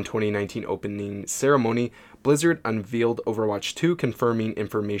BlizzCon 2019 opening ceremony, Blizzard unveiled Overwatch 2, confirming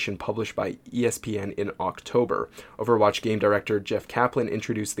information published by ESPN in October. Overwatch game director Jeff Kaplan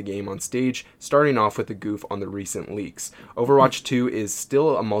introduced the game on stage, starting off with a goof on the recent leaks. Overwatch 2 is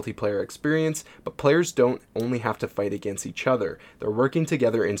still a multiplayer experience, but players don't only have to fight against each other. They're working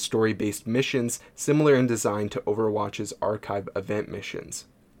together in story-based missions, similar in design to Overwatch's archive event missions.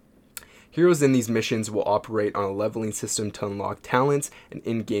 Heroes in these missions will operate on a leveling system to unlock talents and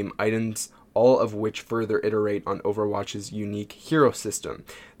in-game items, all of which further iterate on Overwatch's unique hero system.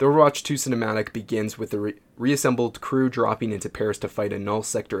 The Overwatch 2 cinematic begins with the reassembled crew dropping into Paris to fight a null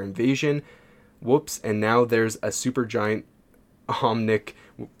sector invasion. Whoops, and now there's a supergiant Omnic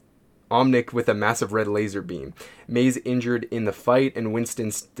with a massive red laser beam. Mei's injured in the fight, and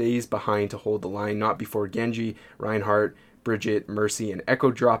Winston stays behind to hold the line, not before Genji, Reinhardt, Bridget, Mercy, and Echo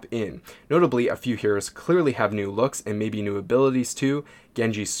drop in. Notably, a few heroes clearly have new looks and maybe new abilities too.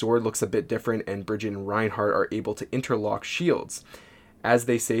 Genji's sword looks a bit different, and Bridget and Reinhardt are able to interlock shields. As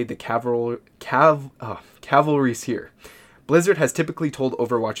they say, the cavalry's here. Blizzard has typically told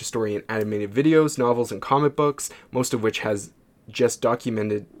Overwatch's story in animated videos, novels, and comic books, most of which has just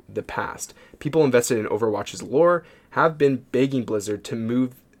documented the past. People invested in Overwatch's lore have been begging Blizzard to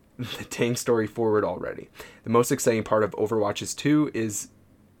move the dang story forward already. The most exciting part of Overwatch 2 is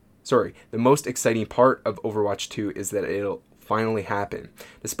that it'll finally happen.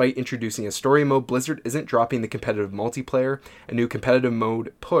 Despite introducing a story mode, Blizzard isn't dropping the competitive multiplayer. A new competitive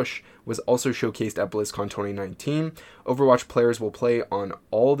mode, Push, was also showcased at BlizzCon 2019. Overwatch players will play on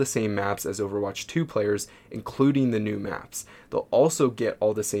all the same maps as Overwatch 2 players, including the new maps. They'll also get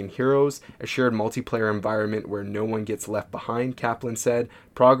all the same heroes, a shared multiplayer environment where no one gets left behind, Kaplan said.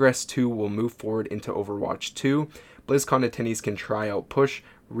 Progress 2 will move forward into Overwatch 2. BlizzCon attendees can try out Push,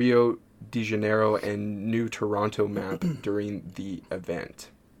 Rio de Janeiro, and new Toronto map during the event.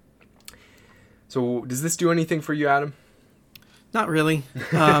 So, does this do anything for you, Adam? Not really.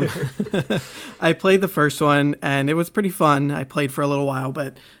 I played the first one, and it was pretty fun. I played for a little while,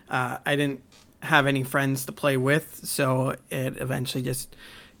 but I didn't have any friends to play with, so it eventually just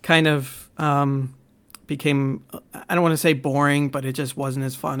kind of became, I don't want to say boring, but it just wasn't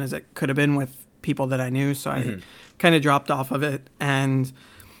as fun as it could have been with people that I knew, so I kind of dropped off of it. And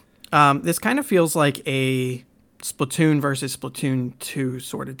this kind of feels like a Splatoon versus Splatoon 2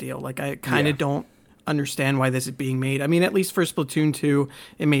 sort of deal. Like, I kind of don't understand why this is being made. I mean, at least for Splatoon 2,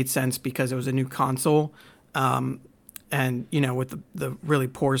 it made sense because it was a new console. And, with the really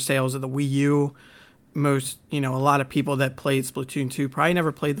poor sales of the Wii U, a lot of people that played Splatoon 2 probably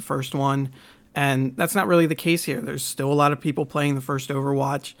never played the first one. And that's not really the case here. There's still a lot of people playing the first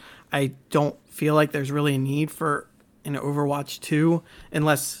Overwatch. I don't feel like there's really a need for an Overwatch 2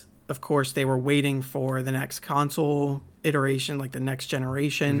 unless, of course, they were waiting for the next console iteration, like the next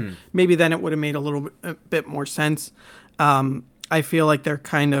generation. Maybe then it would have made a bit more sense. I feel like they're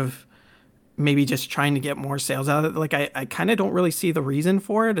kind of maybe just trying to get more sales out of it. Like, I kind of don't really see the reason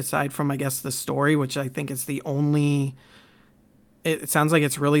for it, aside from, I guess, the story, which I think is the only... It sounds like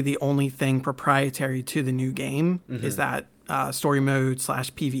it's really the only thing proprietary to the new game is that story mode /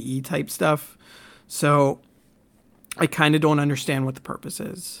 PvE type stuff. So I kind of don't understand what the purpose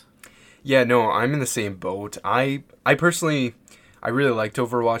is. Yeah, no, I'm in the same boat. I personally, I really liked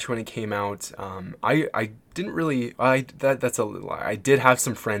Overwatch when it came out. I didn't really, that's a little lie. I did have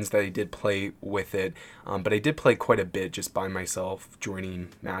some friends that I did play with it, but I did play quite a bit just by myself, joining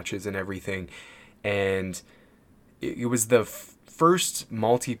matches and everything. And it was the first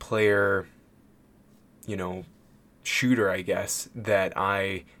multiplayer, shooter, I guess, that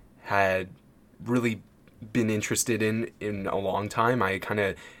I had really been interested in a long time. I kind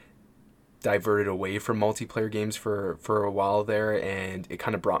of diverted away from multiplayer games for a while there, and it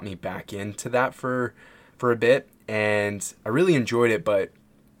kind of brought me back into that for a bit, and I really enjoyed it, but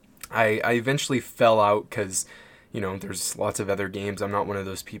I eventually fell out because, there's lots of other games. I'm not one of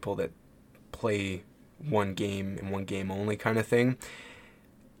those people that play one game and one game only kind of thing.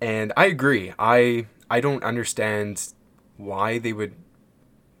 And I agree. I don't understand why they would,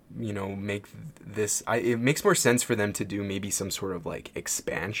 make this. It makes more sense for them to do maybe some sort of like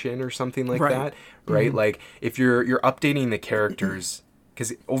expansion or something like that, right? Mm-hmm. Like if you're updating the characters,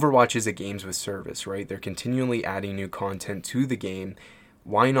 because Overwatch is a games with service, right? They're continually adding new content to the game.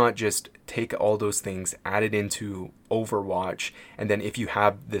 Why not just take all those things, add it into Overwatch, and then if you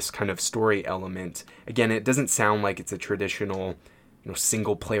have this kind of story element, again, it doesn't sound like it's a traditional,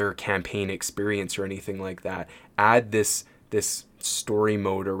 single player campaign experience or anything like that. Add this story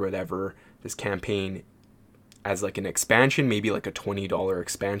mode or whatever, this campaign, as like an expansion, maybe like a $20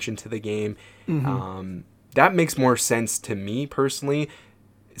 expansion to the game. Mm-hmm. That makes more sense to me personally,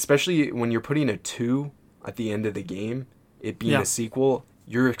 especially when you're putting a 2 at the end of the game, it being a sequel.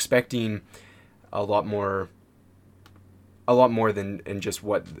 You're expecting a lot more than just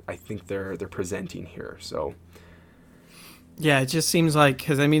what I think they're presenting here. So yeah, it just seems like,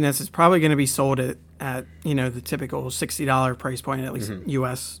 because this is probably going to be sold at the typical $60 price point, at least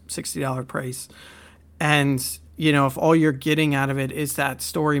US $60 price. And if all you're getting out of it is that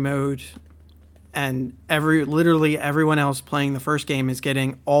story mode, and literally everyone else playing the first game is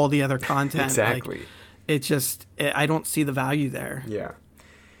getting all the other content, exactly. I don't see the value there.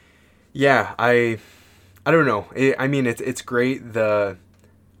 Yeah, I don't know. It's great. Watching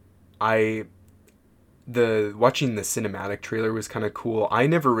the cinematic trailer was kind of cool. I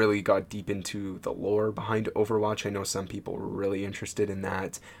never really got deep into the lore behind Overwatch. I know some people were really interested in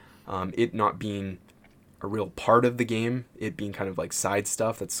that. It not being a real part of the game, it being kind of like side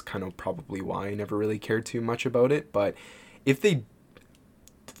stuff. That's kind of probably why I never really cared too much about it. But if they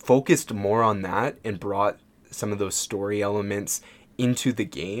focused more on that and brought some of those story elements into the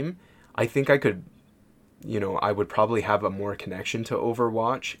game, I think I could, I would probably have a more connection to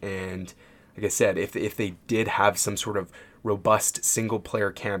Overwatch. And like I said, if they did have some sort of robust single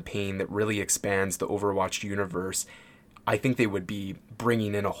player campaign that really expands the Overwatch universe, I think they would be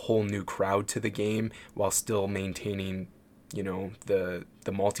bringing in a whole new crowd to the game while still maintaining, the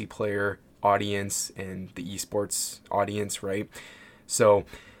multiplayer audience and the esports audience, right? So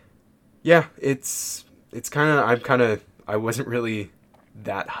yeah, I wasn't really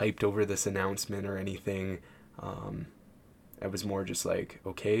that hyped over this announcement or anything. I was more just like,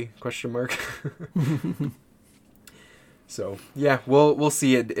 okay, ? So yeah, we'll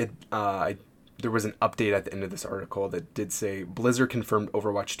see. There was an update at the end of this article that did say Blizzard confirmed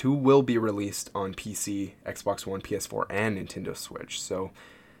Overwatch 2 will be released on PC, Xbox One, PS4, and Nintendo Switch. So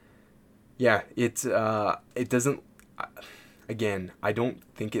yeah, it doesn't. Again, I don't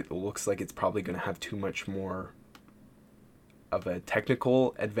think it looks like it's probably going to have too much more of a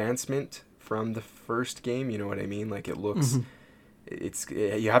technical advancement from the first game. You know what I mean? Like it looks,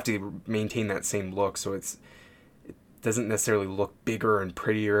 you have to maintain that same look, so it doesn't necessarily look bigger and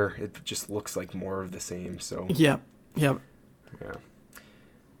prettier. It just looks like more of the same. So yep. Yeah.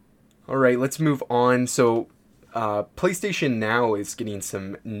 All right, let's move on. So PlayStation Now is getting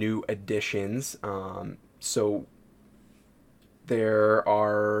some new additions. So there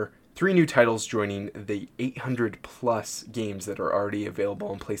are 3 new titles joining the 800 plus games that are already available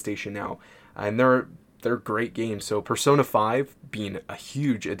on PlayStation Now, and they're great games. So Persona 5 being a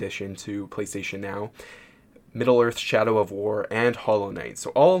huge addition to PlayStation Now, Middle-earth: Shadow of War, and Hollow Knight.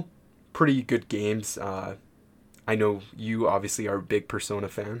 So all pretty good games. I know you obviously are a big Persona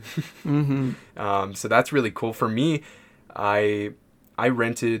fan. So that's really cool. For me, I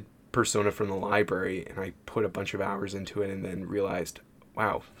rented Persona from the library and I put a bunch of hours into it and then realized,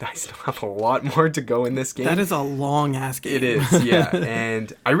 wow, I still have a lot more to go in this game. That is a long ass game. It is, yeah.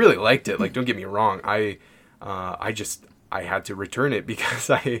 And I really liked it. Like, don't get me wrong. I had to return it because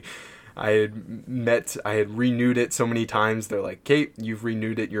I had renewed it so many times. They're like, Kate, you've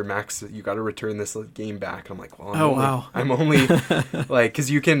renewed it. Your max, you got to return this game back. I'm like, well, I'm only like,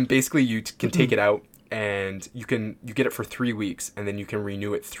 because you can take it out and you get it for 3 weeks and then you can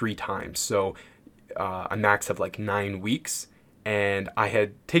renew it 3 times. So a max of like 9 weeks. And I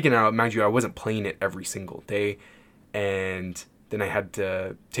had taken it out, mind you, I wasn't playing it every single day. And then I had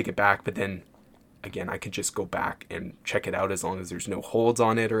to take it back, but then again, I could just go back and check it out as long as there's no holds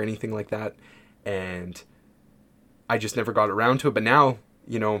on it or anything like that. And I just never got around to it. But now,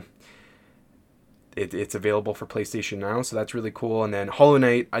 it's available for PlayStation Now, so that's really cool. And then Hollow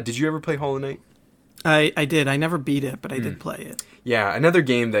Knight. Did you ever play Hollow Knight? I did. I never beat it, but I did play it. Yeah, another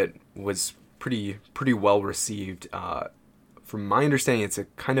game that was pretty well received. From my understanding, it's a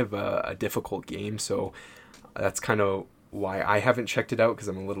kind of a difficult game, so that's kind of why I haven't checked it out, because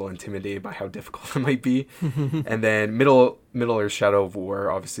I'm a little intimidated by how difficult it might be. And then Middle Earth: Shadow of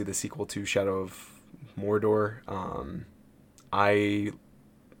War, obviously the sequel to Shadow of Mordor. I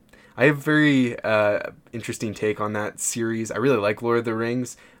have a very interesting take on that series. I really like Lord of the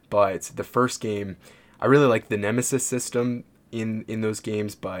Rings, but the first game, I really like the Nemesis system in those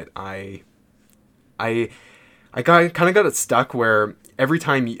games, but I kind of got it stuck where every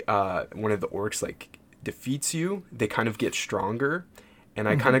time one of the orcs like defeats you, they kind of get stronger, and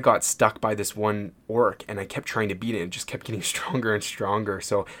I kind of got stuck by this one orc, and I kept trying to beat it, and it just kept getting stronger and stronger.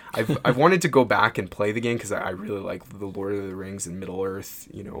 So I've wanted to go back and play the game, because I really like the Lord of the Rings and Middle Earth,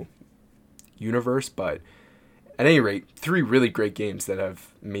 universe. But at any rate, 3 really great games that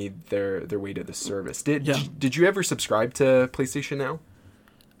have made their way to the service. Did you ever subscribe to PlayStation Now?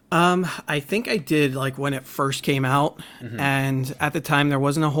 I think I did, like, when it first came out, and at the time there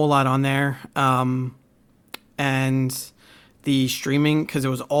wasn't a whole lot on there. And the streaming, because it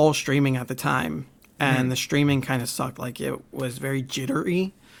was all streaming at the time, and the streaming kind of sucked. Like, it was very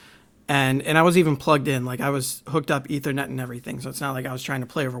jittery, and I was even plugged in. Like, I was hooked up Ethernet and everything, so it's not like I was trying to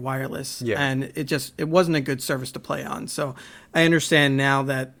play over wireless. Yeah. And it wasn't a good service to play on. So I understand now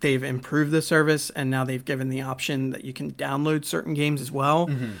that they've improved the service, and now they've given the option that you can download certain games as well,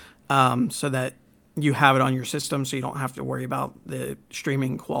 so that you have it on your system, so you don't have to worry about the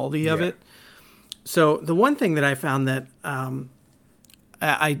streaming quality of it. So the one thing that I found that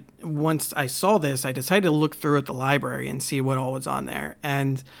once I saw this, I decided to look through at the library and see what all was on there.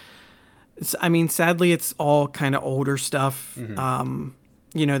 And sadly, it's all kind of older stuff.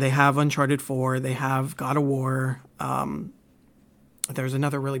 They have Uncharted 4, they have God of War. There's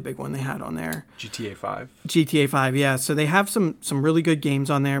another really big one they had on there. GTA 5. GTA 5, yeah. So they have some really good games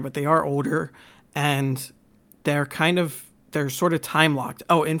on there, but they are older, and they're sort of time locked.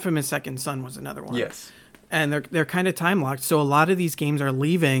 Oh, Infamous Second Son was another one. Yes. And they're kind of time locked. So a lot of these games are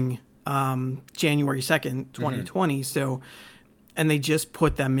leaving January 2nd, 2020. So, and they just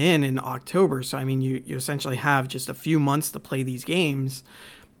put them in October. So, you essentially have just a few months to play these games.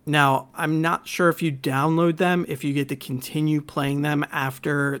 Now, I'm not sure if you download them, if you get to continue playing them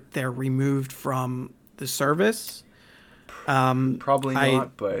after they're removed from the service. Probably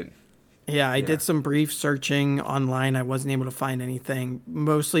not, but... Yeah, I did some brief searching online. I wasn't able to find anything,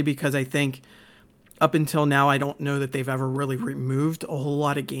 mostly because I think up until now, I don't know that they've ever really removed a whole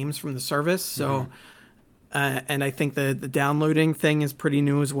lot of games from the service. So, and I think the downloading thing is pretty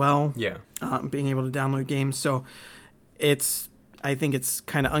new as well. Yeah. Being able to download games. So I think it's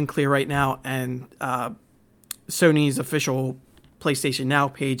kind of unclear right now. And Sony's official PlayStation Now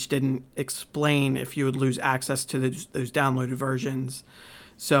page didn't explain if you would lose access to those downloaded versions.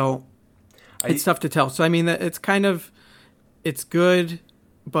 So it's tough to tell. So, it's good,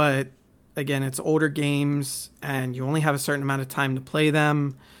 but again, it's older games, and you only have a certain amount of time to play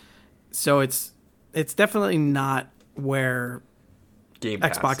them. So it's definitely not where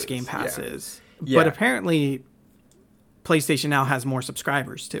Xbox Game Pass is. Yeah. But apparently PlayStation Now has more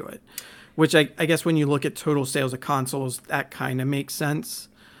subscribers to it, which I guess when you look at total sales of consoles, that kind of makes sense.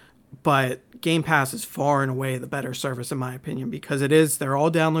 But Game Pass is far and away the better service, in my opinion, because they're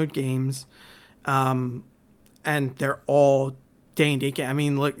all download games, and they're all day and date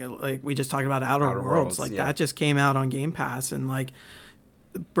games. Look, like we just talked about Outer Worlds. That just came out on Game Pass, and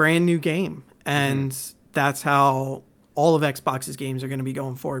brand new game. And that's how all of Xbox's games are going to be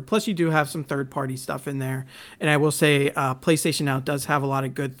going forward. Plus, you do have some third-party stuff in there. And I will say PlayStation Now does have a lot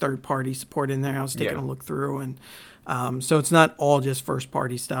of good third-party support in there. I was taking a look through, and so it's not all just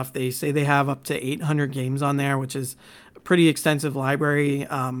first-party stuff. They say they have up to 800 games on there, which is a pretty extensive library,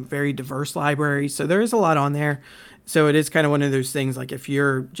 very diverse library. So there is a lot on there. So it is kind of one of those things, like if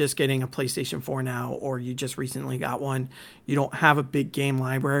you're just getting a PlayStation 4 now, or you just recently got one, you don't have a big game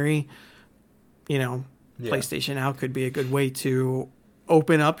library, PlayStation Now could be a good way to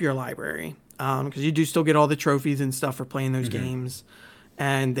open up your library, because you do still get all the trophies and stuff for playing those games.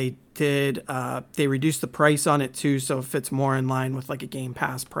 And they reduced the price on it too, so it fits more in line with like a Game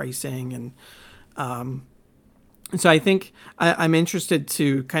Pass pricing. And so I think I'm interested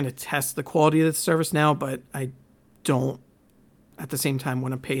to kind of test the quality of the service now, but I don't at the same time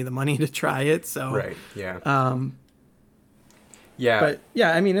want to pay the money to try it. So right, yeah, but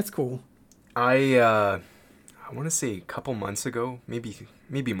yeah, it's cool. I want to say a couple months ago,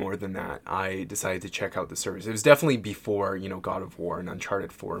 maybe more than that, I decided to check out the service. It was definitely before, God of War and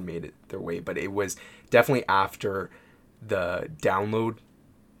Uncharted 4 made it their way, but it was definitely after the download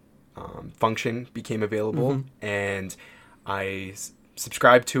function became available, and I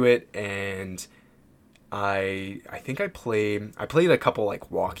subscribed to it, and I think I played a couple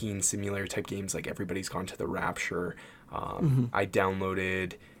like walking simulator type games, like Everybody's Gone to the Rapture. I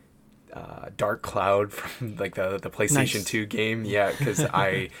downloaded Dark Cloud from like the PlayStation 2 game. Yeah, because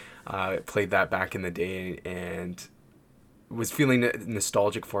I played that back in the day and was feeling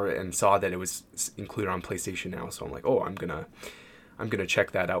nostalgic for it, and saw that it was included on PlayStation Now. So I'm like, oh, I'm gonna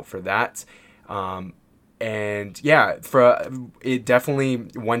check that out for that. And yeah, for it definitely,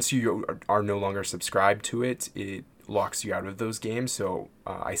 once you are no longer subscribed to it, it locks you out of those games. So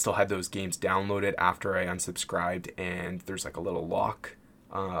I still had those games downloaded after I unsubscribed, and there's like a little lock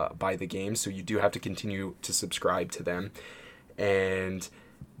by the game, so you do have to continue to subscribe to them. And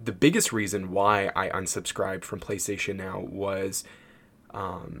the biggest reason why I unsubscribed from PlayStation Now was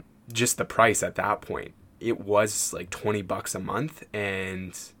just the price at that point. It was like $20 a month,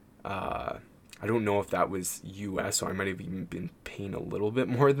 and I don't know if that was US, so I might have even been paying a little bit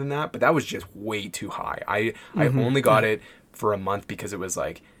more than that, but that was just way too high. I only got it for a month because it was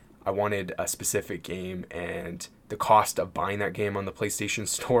like I wanted a specific game, and the cost of buying that game on the PlayStation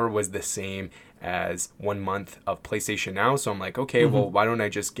Store was the same as 1 month of PlayStation Now. So I'm like, okay, well, why don't I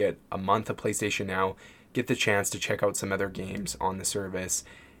just get a month of PlayStation Now, get the chance to check out some other games on the service,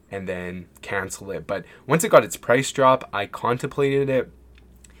 and then cancel it. But once it got its price drop, I contemplated it.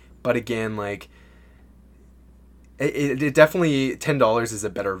 But again, like, it definitely, $10 is a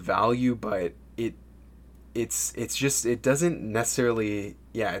better value, but it's just, it doesn't necessarily,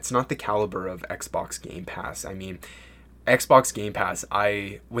 it's not the caliber of Xbox Game Pass. I mean, Xbox Game Pass,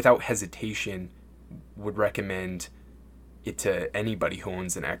 I, without hesitation, would recommend it to anybody who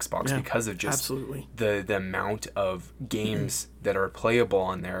owns an Xbox, because of just the amount of games that are playable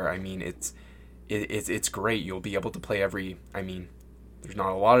on there. I mean, it's great. You'll be able to play there's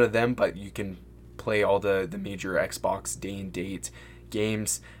not a lot of them, but you can play all the major Xbox day and date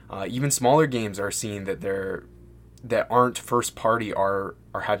games. Even smaller games are seeing that aren't first party are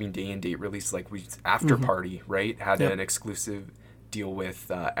having day and date release. Like After Party, right, had an exclusive deal with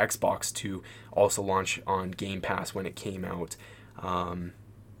Xbox to also launch on Game Pass when it came out.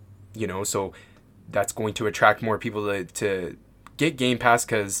 So that's going to attract more people to get Game Pass,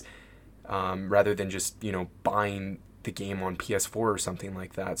 because rather than just buying the game on PS4 or something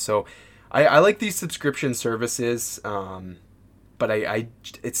like that. So I like these subscription services, but I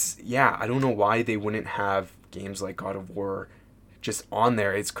don't know why they wouldn't have games like God of War just on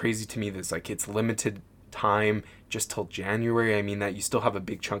there. It's crazy to me that it's limited time just till January. I mean, that you still have a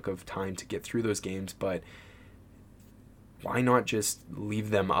big chunk of time to get through those games, but why not just leave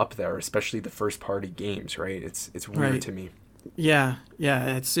them up there, especially the first party games, right? It's weird to me. Yeah.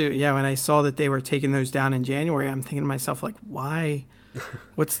 When I saw that they were taking those down in January, I'm thinking to myself, like, why?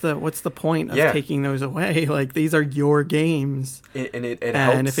 What's the point of taking those away? Like, these are your games, and it and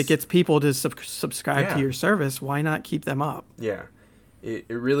helps. If it gets people to subscribe to your service, why not keep them up? Yeah, it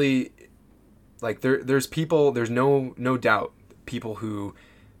really, like, there's people. There's no doubt people who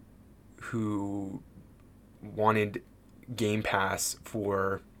wanted Game Pass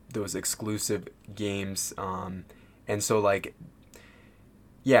for those exclusive games, and so like,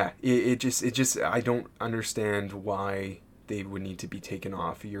 it just I don't understand why they would need to be taken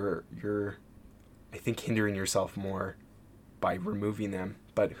off. You're I think hindering yourself more by removing them,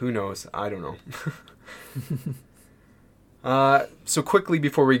 but who knows? I don't know. So quickly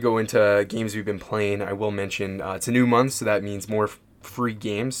before we go into games we've been playing, I will mention it's a new month, so that means more free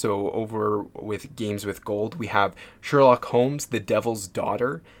games. So over with Games with Gold, we have Sherlock Holmes: The Devil's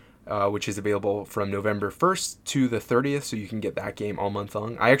Daughter, which is available from November 1st to the 30th, so you can get that game all month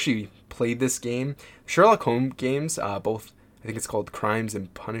long. I actually played this game. Sherlock Holmes games, both, I think it's called Crimes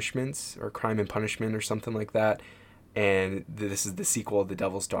and Punishments, or Crime and Punishment, or something like that, and this is the sequel of The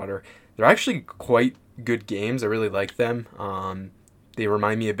Devil's Daughter. They're actually quite good games. I really like them. They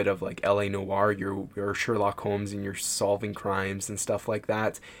remind me a bit of like L.A. Noire. You're Sherlock Holmes and you're solving crimes and stuff like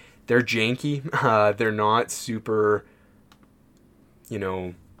that. They're janky. They're not super,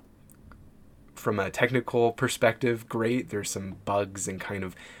 from a technical perspective, great. There's some bugs and kind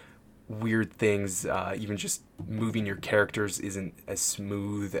of weird things. Even just moving your characters isn't as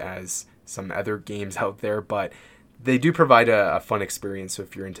smooth as some other games out there, but they do provide a fun experience. So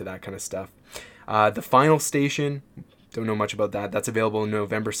if you're into that kind of stuff, The Final Station, don't know much about that. That's available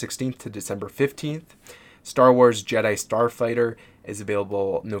November 16th to December 15th. Star Wars Jedi Starfighter is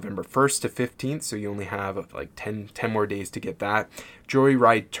available November 1st to 15th, so you only have like 10 more days to get that.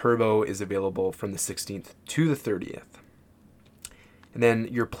 Joyride Turbo is available from the 16th to the 30th. And then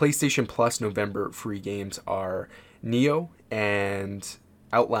your PlayStation Plus November free games are Neo and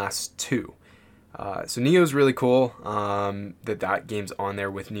Outlast 2. So Nioh's really cool. That game's on there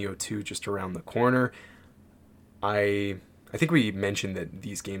with Nioh 2 just around the corner. I think we mentioned that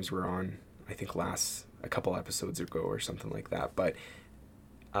these games were on, I think, a couple episodes ago or something like that. But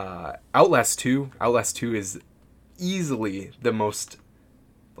Outlast 2 is easily the most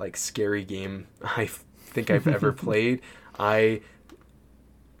like scary game I think I've ever played. The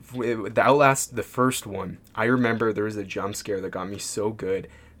Outlast, the first one, I remember there was a jump scare that got me so good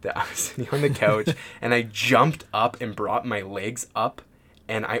that I was sitting on the couch and I jumped up and brought my legs up,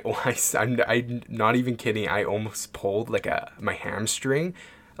 and I'm not even kidding, I almost pulled like my hamstring.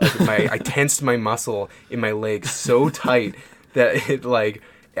 I tensed my muscle in my leg so tight that it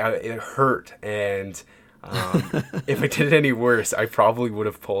hurt, and if I did it any worse, I probably would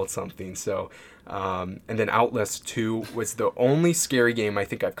have pulled something. So, and then Outlast 2 was the only scary game I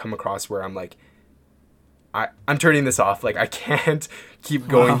think I've come across where I'm like, I'm turning this off. Like, I can't keep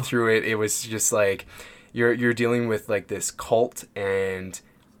going through it. It was just like, you're dealing with like this cult, and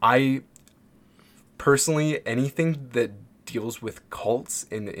I personally, anything that deals with cults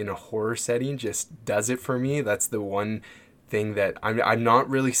in a horror setting just does it for me. That's the one thing that I'm not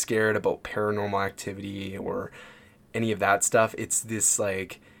really scared about paranormal activity or any of that stuff. It's this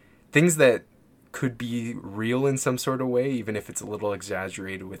like things that could be real in some sort of way, even if it's a little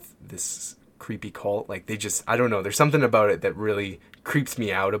exaggerated with this creepy cult. Like I don't know, there's something about it that really creeps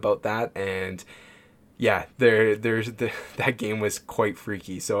me out about that. And yeah, that game was quite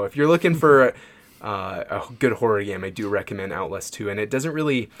freaky. So if you're looking for a good horror game, I do recommend Outlast 2, and it doesn't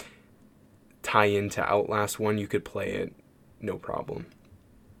really tie into Outlast 1. You could play it no problem.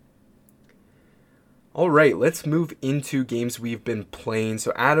 All right, let's move into games we've been playing.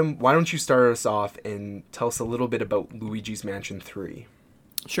 So Adam, why don't you start us off and tell us a little bit about Luigi's Mansion 3?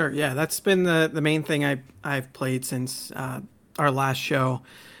 Sure, yeah, that's been the main thing I've played since our last show,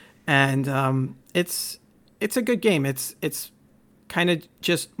 and it's a good game. It's kind of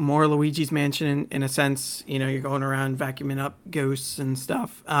just more Luigi's Mansion in a sense. You know, you're going around vacuuming up ghosts and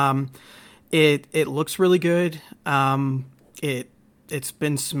stuff. It looks really good. It's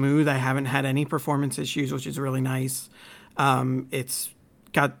been smooth. I haven't had any performance issues, which is really nice. It's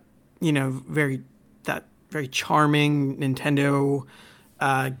got, very charming Nintendo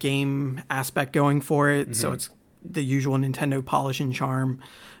game aspect going for it. Mm-hmm. So it's the usual Nintendo polish and charm.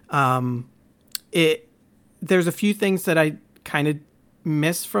 There's a few things that I kind of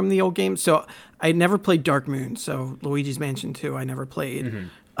miss from the old game. So I never played Dark Moon. So Luigi's Mansion 2, I never played.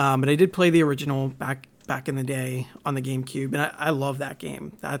 Mm-hmm. But I did play the original back in the day on the GameCube, and I love that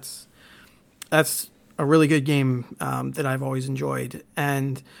game. That's a really good game that I've always enjoyed.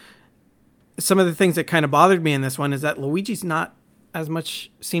 And some of the things that kind of bothered me in this one is that Luigi's not as much,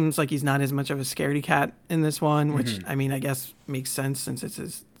 seems like he's not as much of a scaredy cat in this one, which, I mean, I guess makes sense since it's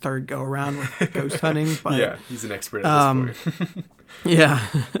his third go around with ghost hunting. But yeah, he's an expert at this point. Yeah.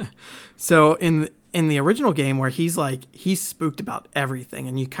 So in the original game where he's spooked about everything,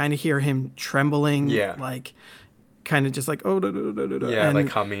 and you kind of hear him trembling, like kind of just like, oh, da, da, da, da, da. Yeah, and, like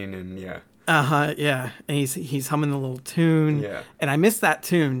humming, and yeah. Yeah, and he's humming the little tune. Yeah. And I miss that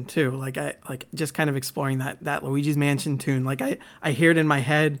tune too. I just kind of exploring that Luigi's Mansion tune. Like I hear it in my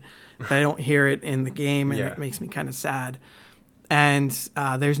head, but I don't hear it in the game, and it makes me kind of sad. And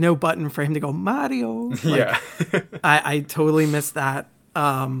there's no button for him to go Mario. I totally miss that.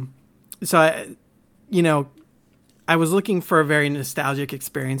 So I was looking for a very nostalgic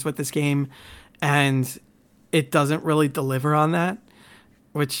experience with this game, and it doesn't really deliver on that,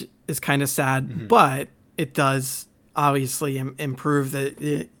 which is kind of sad. Mm-hmm. But it does obviously improve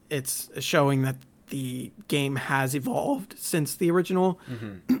that it's showing that the game has evolved since the original.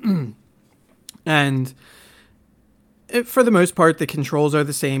 Mm-hmm. And for the most part, the controls are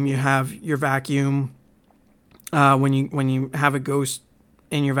the same. You have your vacuum. When you have a ghost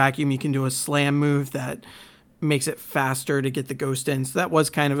in your vacuum, you can do a slam move that makes it faster to get the ghost in. So that was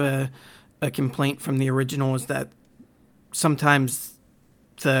kind of a complaint from the original, is that sometimes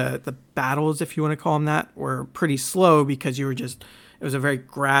the battles, if you want to call them that, were pretty slow because it was a very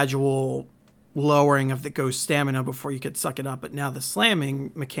gradual lowering of the ghost stamina before you could suck it up. But now the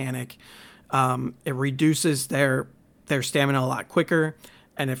slamming mechanic, it reduces their stamina a lot quicker.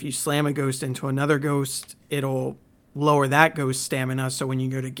 And if you slam a ghost into another ghost, it'll lower that ghost stamina. So when you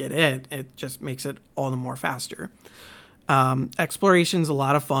go to get it just makes it all the more faster. Exploration's a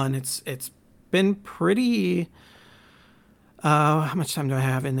lot of fun. It's been pretty. How much time do I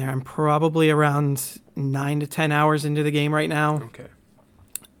have in there? I'm probably around 9 to 10 hours into the game right now. Okay.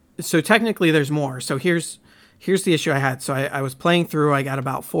 So technically there's more. So here's the issue I had. So I was playing through. I got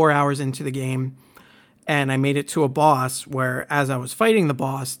about 4 hours into the game, And I made it to a boss where, as I was fighting the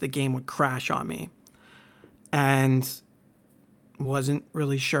boss, the game would crash on me. And wasn't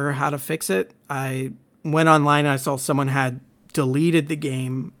really sure how to fix it. I went online and I saw someone had deleted the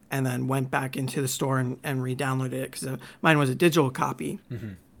game and then went back into the store and re-downloaded it because mine was a digital copy.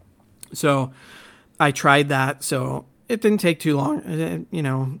 Mm-hmm. So I tried that. So it didn't take too long,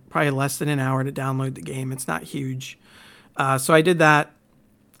 probably less than an hour to download the game. It's not huge. So I did that.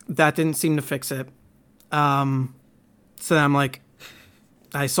 That didn't seem to fix it. So I'm like,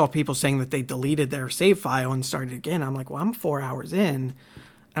 I saw people saying that they deleted their save file and started again. I'm like, well, I'm 4 hours in.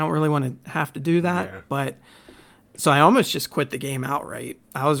 I don't really want to have to do that. Yeah. But so I almost just quit the game outright.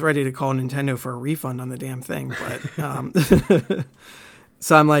 I was ready to call Nintendo for a refund on the damn thing. But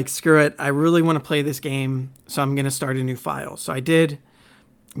so I'm like, screw it. I really want to play this game. So I'm going to start a new file. So I did,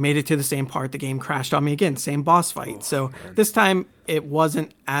 made it to the same part. The game crashed on me again. Same boss fight. This time it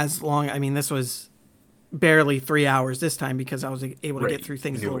wasn't as long. I mean, this was barely 3 hours this time because I was able to get through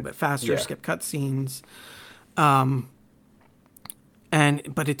things a little bit faster, skip cutscenes. But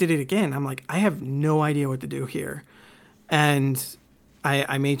it did it again. I'm like, I have no idea what to do here. And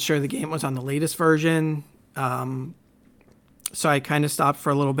I made sure the game was on the latest version. So I kind of stopped for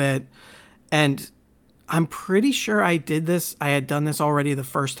a little bit. And I'm pretty sure I did this. I had done this already the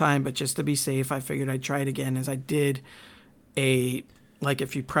first time, but just to be safe, I figured I'd try it again as I did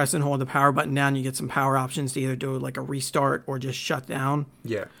if you press and hold the power button down, you get some power options to either do like a restart or just shut down.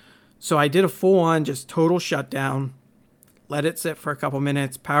 Yeah. So I did a full on, just total shutdown, let it sit for a couple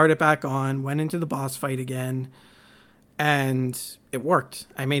minutes, powered it back on, went into the boss fight again, and it worked.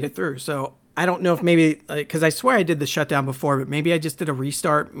 I made it through. So I don't know if maybe, because I swear I did the shutdown before, but maybe I just did a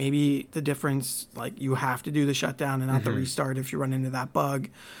restart. Maybe the difference, you have to do the shutdown and not the restart if you run into that bug.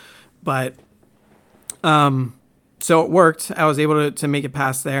 But, so it worked. I was able to make it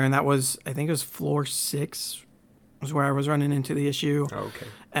past there, and that was, I think it was floor 6 was where I was running into the issue. Oh, okay.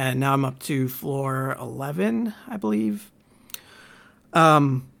 And now I'm up to floor 11, I believe.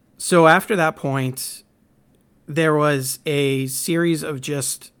 So after that point, there was a series of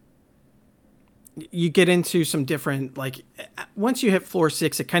you get into some different, once you hit floor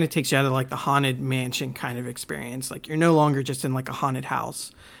 6, it kind of takes you out of the haunted mansion kind of experience. You're no longer just in a haunted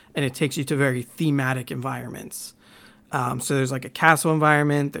house, and it takes you to very thematic environments. So there's a castle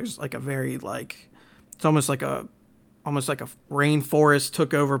environment. There's a very it's almost like a rainforest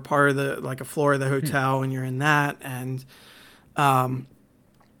took over part of the a floor of the hotel, and you're in that. And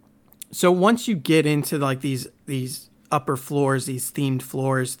so once you get into these upper floors, these themed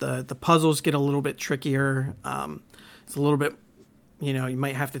floors, the puzzles get a little bit trickier. It's a little bit, you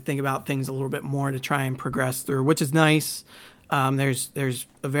might have to think about things a little bit more to try and progress through, which is nice. There's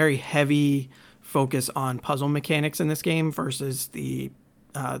a very heavy focus on puzzle mechanics in this game versus the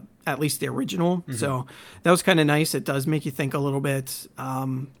at least the original. Mm-hmm. So that was kind of nice. It does make you think a little bit.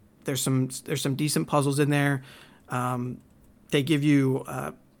 There's some decent puzzles in there. They give you,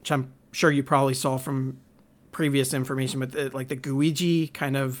 which I'm sure you probably saw from previous information, but the Gooigi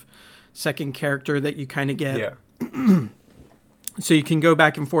kind of second character that you kind of get. Yeah. So you can go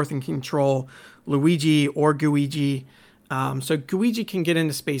back and forth and control Luigi or Gooigi. So Gooigi can get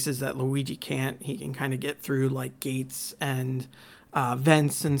into spaces that Luigi can't. He can kind of get through gates and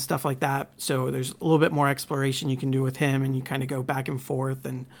vents and stuff like that. So there's a little bit more exploration you can do with him, and you kind of go back and forth.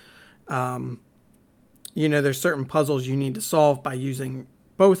 And, there's certain puzzles you need to solve by using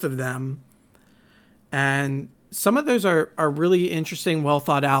both of them. And some of those are really interesting, well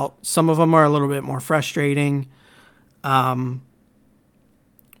thought out. Some of them are a little bit more frustrating. But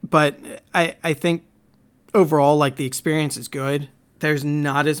I think overall, the experience is good. There's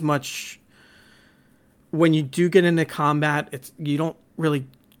not as much when you do get into combat. You don't really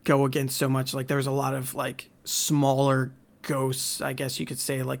go against so much. There's a lot of smaller ghosts, I guess you could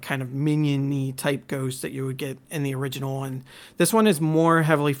say, kind of minion-y type ghosts that you would get in the original. And this one is more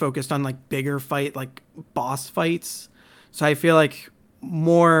heavily focused on bigger fight, boss fights. So I feel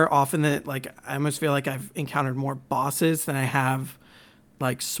more often than I almost feel I've encountered more bosses than I have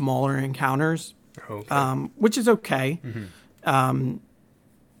smaller encounters. Okay. Which is okay. Mm-hmm.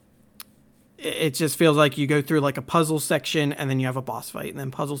 It just feels like you go through a puzzle section and then you have a boss fight, and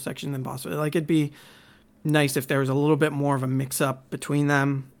then puzzle section, then boss fight. It'd be nice if there was a little bit more of a mix-up between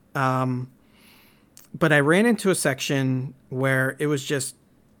them. But I ran into a section where it was just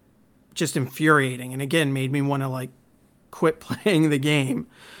infuriating, and again made me want to quit playing the game.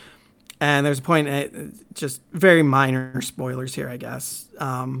 And there's a point, just very minor spoilers here, I guess.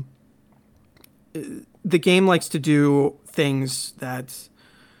 The game likes to do things that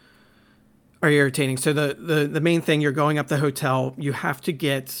are irritating. So the main thing, you're going up the hotel, you have to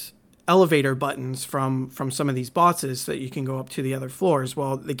get elevator buttons from some of these bosses so that you can go up to the other floors.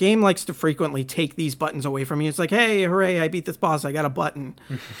 Well, the game likes to frequently take these buttons away from you. It's like, hey, hooray, I beat this boss, I got a button.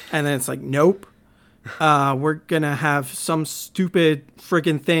 And then it's like, nope. We're gonna have some stupid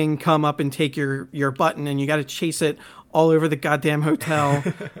friggin' thing come up and take your button, and you got to chase it all over the goddamn hotel.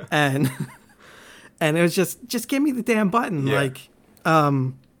 and it was just give me the damn button. Yeah. Like,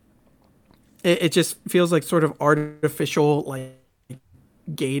 it just feels like sort of artificial, like,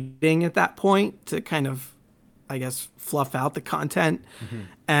 gating at that point to kind of, I guess, fluff out the content.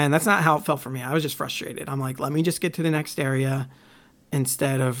 And that's not how it felt for me. I was just frustrated. I'm like, let me just get to the next area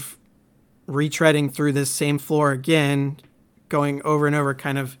instead of retreading through this same floor again, going over and over,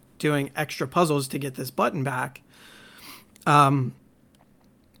 kind of doing extra puzzles to get this button back. And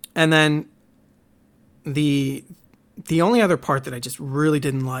then the only other part that I just really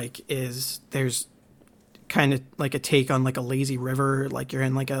didn't like is there's kind of like a take on like a lazy river, like you're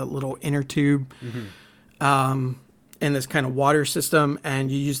in like a little inner tube in this kind of water system,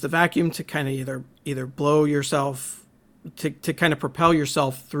 and you use the vacuum to kind of either blow yourself to kind of propel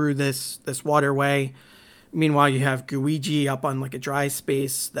yourself through this waterway. Meanwhile, you have Gooigi up on like a dry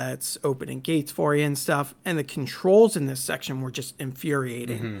space that's opening gates for you and stuff. And the controls in this section were just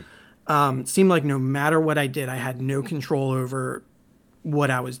infuriating. Seemed like no matter what I did, I had no control over what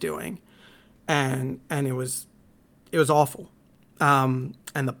I was doing. And it was awful. And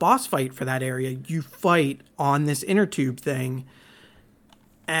the boss fight for that area, you fight on this inner tube thing,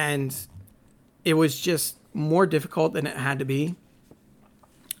 and it was just more difficult than it had to be.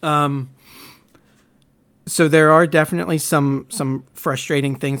 So there are definitely some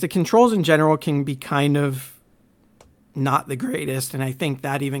frustrating things. The controls in general can be kind of not the greatest, and I think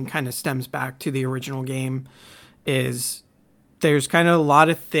that even kind of stems back to the original game. Is there's kind of a lot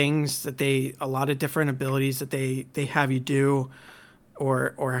of things that a lot of different abilities that they have you do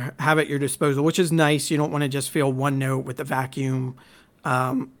or have at your disposal, which is nice. You don't want to just feel one note with the vacuum.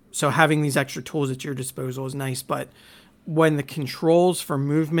 So having these extra tools at your disposal is nice, but when the controls for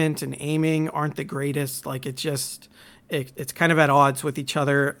movement and aiming aren't the greatest, like it's kind of at odds with each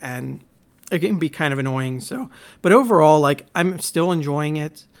other, and it can be kind of annoying. So, but overall, like, I'm still enjoying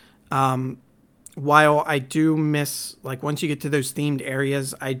it. While I do miss, like, once you get to those themed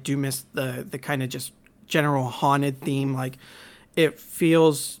areas, I do miss the kind of just general haunted theme. Like, it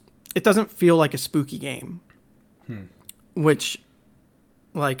doesn't feel like a spooky game, which,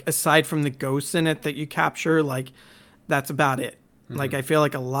 like, aside from the ghosts in it that you capture, like, that's about it. Like, I feel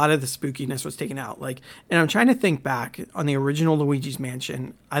like a lot of the spookiness was taken out. Like, and I'm trying to think back on the original Luigi's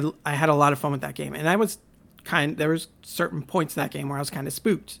Mansion. I had a lot of fun with that game, and there was certain points in that game where I was kind of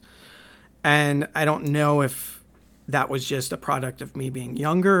spooked. And I don't know if that was just a product of me being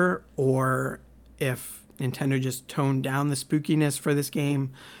younger, or if Nintendo just toned down the spookiness for this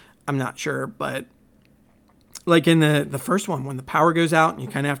game. I'm not sure, but like in the first one, when the power goes out and you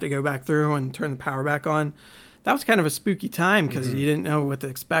kind of have to go back through and turn the power back on, that was kind of a spooky time because you didn't know what to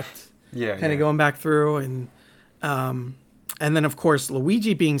expect. Kind of going back through, and then of course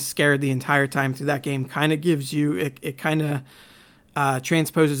Luigi being scared the entire time through that game kind of gives you it kind of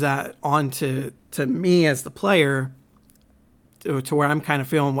transposes that onto me as the player to where I'm kind of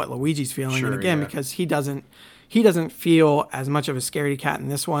feeling what Luigi's feeling. Sure, and again, because he doesn't feel as much of a scaredy cat in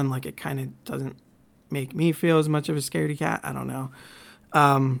this one. Like, it kind of doesn't make me feel as much of a scaredy cat. I don't know.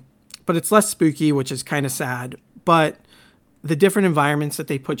 But it's less spooky, which is kind of sad. But the different environments that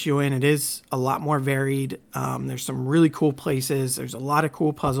they put you in, it is a lot more varied. There's some really cool places. There's a lot of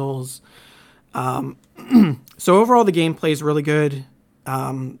cool puzzles. So overall, the gameplay is really good.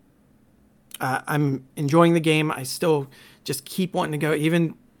 I'm enjoying the game. I still just keep wanting to go,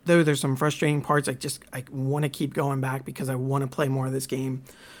 even though there's some frustrating parts. I want to keep going back because I want to play more of this game.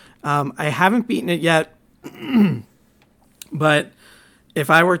 I haven't beaten it yet, but if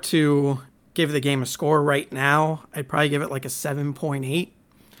I were to give the game a score right now, I'd probably give it like a 7.8.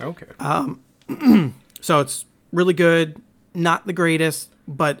 Okay. So it's really good. Not the greatest,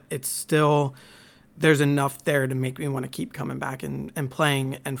 but it's still, there's enough there to make me want to keep coming back and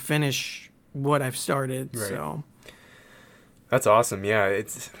playing and finish what I've started. Right. So that's awesome. Yeah,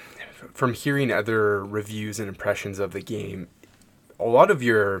 it's from hearing other reviews and impressions of the game, a lot of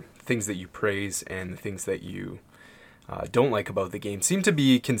your things that you praise and the things that you don't like about the game seem to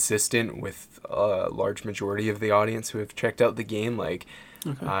be consistent with a large majority of the audience who have checked out the game. Like,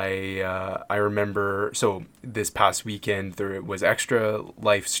 okay. I remember, so this past weekend there was Extra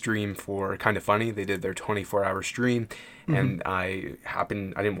Life stream for Kind of Funny. They did their 24-hour stream, and I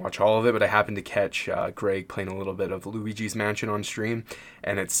didn't watch all of it, but I happened to catch Greg playing a little bit of Luigi's Mansion on stream,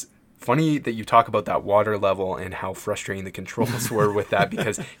 and it's funny that you talk about that water level and how frustrating the controls were with that,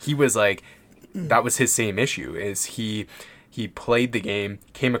 because he was like, that was his same issue, is he played the game,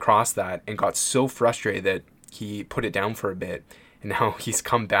 came across that, and got so frustrated that he put it down for a bit. And now he's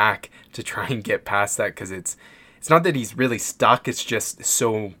come back to try and get past that, because it's not that he's really stuck. It's just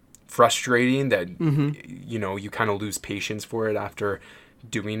so frustrating that, you know, you kind of lose patience for it after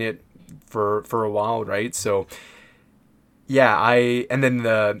doing it for a while, right? So, yeah, and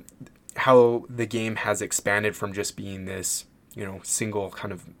then how the game has expanded from just being this, you know, single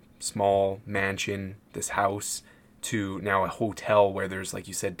kind of small mansion, this house, to now a hotel where there's, like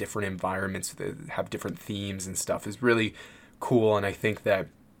you said, different environments that have different themes and stuff is really cool. And I think that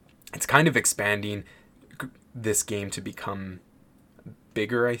it's kind of expanding this game to become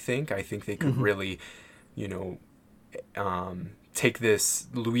bigger. I think they could really, you know, take this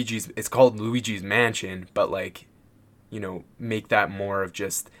it's called Luigi's Mansion, but like, you know, make that more of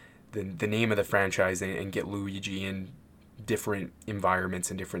just the name of the franchise, and get Luigi in different environments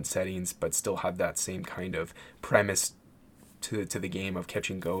and different settings, but still have that same kind of premise to the game of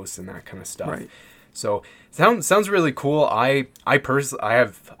catching ghosts and that kind of stuff. Right. So sounds really cool. I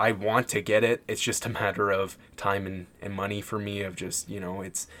want to get it. It's just a matter of time and money for me, of just, you know,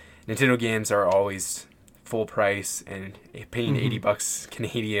 it's Nintendo games are always full price, and paying $80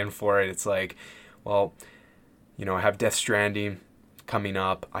 Canadian for it, it's like, well, you know, I have Death Stranding coming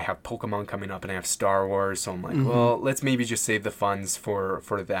up, I have Pokemon coming up, and I have Star Wars, so I'm like, well, let's maybe just save the funds for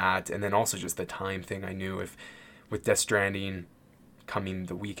that. And then also just the time thing. I knew if with Death Stranding coming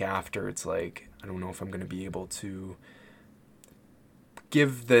the week after, it's like, I don't know if I'm going to be able to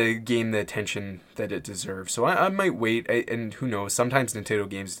give the game the attention that it deserves. So I might wait, and who knows, sometimes Nintendo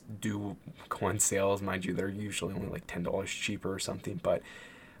games do go on sales. Mind you, they're usually only like $10 cheaper or something. But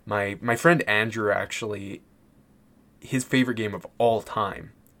my friend Andrew, actually, his favorite game of all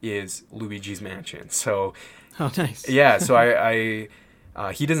time is Luigi's Mansion. So, oh, nice. Yeah, so I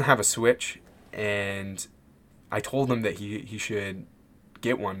he doesn't have a Switch, and I told him that he should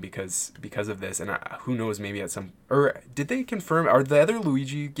get one because of this. And who knows, maybe at some, or did they confirm, are the other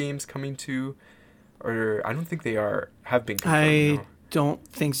Luigi games coming to, or I don't think they have been confirmed. I don't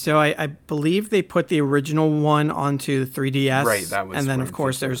think so. I believe they put the original one onto the 3DS. Right, that was. And then of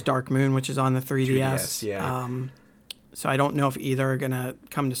course there's Dark Moon, which is on the 3DS. Yeah. So I don't know if either are going to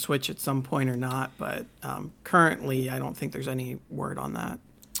come to Switch at some point or not, but currently I don't think there's any word on that.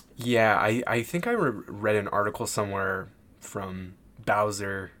 Yeah, I think I read an article somewhere from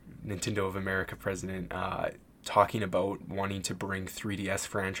Bowser, Nintendo of America president, talking about wanting to bring 3DS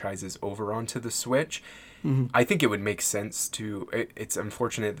franchises over onto the Switch. I think it would make sense to. It's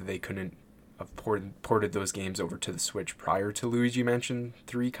unfortunate that they couldn't have ported those games over to the Switch prior to Luigi Mansion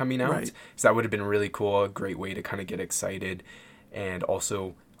 3 coming out. Right. So that would have been really cool, a great way to kind of get excited, and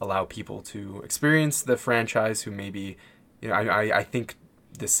also allow people to experience the franchise who maybe, you know, I think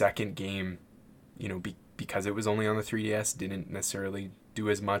the second game, you know, because it was only on the 3DS, didn't necessarily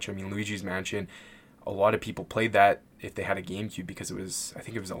do as much. I mean, Luigi's Mansion, a lot of people played that if they had a GameCube, because I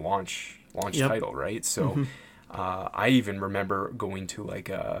think it was a launch title, right? So I even remember going to like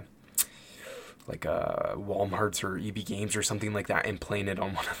a Walmart's or EB Games or something like that, and playing it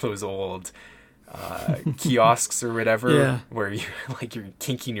on one of those old kiosks or whatever, where you're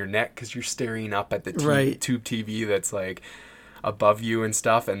kinking your neck because you're staring up at the tube TV that's like above you and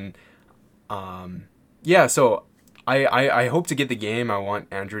stuff. And so I hope to get the game. I want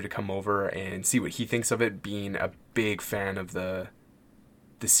Andrew to come over and see what he thinks of it, being a big fan of the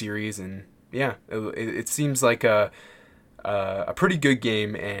series. And yeah, it seems like a pretty good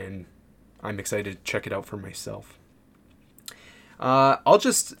game, and I'm excited to check it out for myself. I'll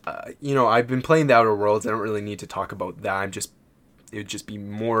just, I've been playing The Outer Worlds. I don't really need to talk about that. It would just be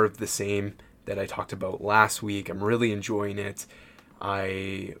more of the same that I talked about last week. I'm really enjoying it.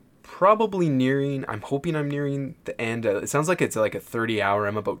 I'm hoping I'm nearing the end. It sounds like it's like a 30-hour.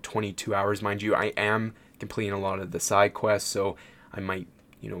 I'm about 22 hours, mind you. I am completing a lot of the side quests, so I might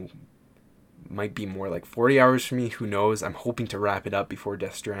be more like 40 hours for me. Who knows? I'm hoping to wrap it up before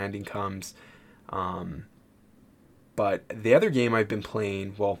Death Stranding comes. But the other game I've been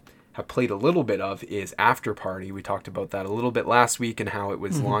playing, have played a little bit of, is After Party. We talked about that a little bit last week and how it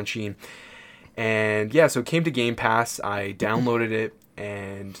was launching. And yeah, so it came to Game Pass. I downloaded it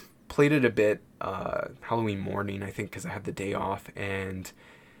and played it a bit Halloween morning, I think, because I had the day off. And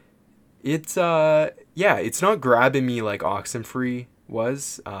it's not grabbing me like Oxenfree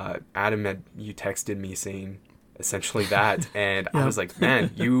was. Adam, you texted me saying essentially that, and I was like,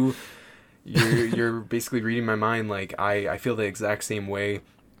 man, you're basically reading my mind. Like I feel the exact same way.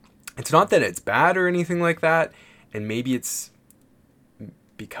 It's not that it's bad or anything like that, and maybe it's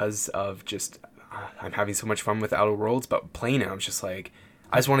because of just I'm having so much fun with Outer Worlds, but playing it, I was just like,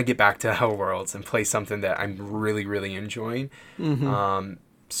 I just want to get back to Outer Worlds and play something that I'm really, really enjoying.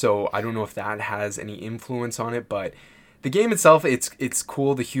 So I don't know if that has any influence on it, but the game itself, it's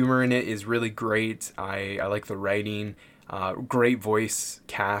cool. The humor in it is really great. I like the writing, great voice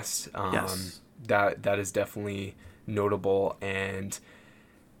cast. Yes. That is definitely notable, and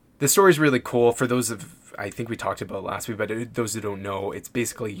the story's really cool. For those I think we talked about last week, but those who don't know, it's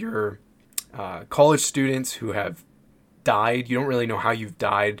basically your college students who have died. You don't really know how you've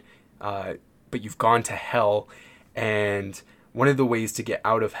died, but you've gone to hell, and one of the ways to get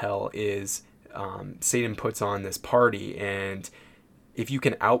out of hell is Satan puts on this party, and if you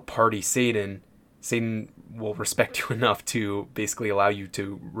can out-party Satan will respect you enough to basically allow you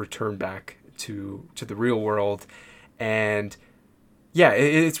to return back to the real world. And yeah,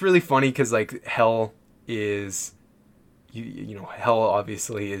 it's really funny because like hell is, you know, hell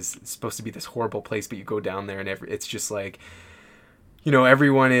obviously is supposed to be this horrible place, but you go down there and it's just like, you know,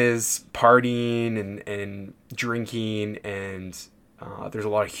 everyone is partying and drinking, and there's a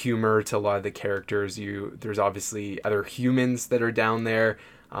lot of humor to a lot of the characters. There's obviously other humans that are down there,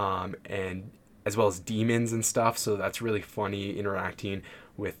 and as well as demons and stuff. So that's really funny interacting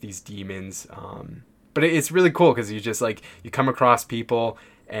with these demons. But it's really cool because you just like, you come across people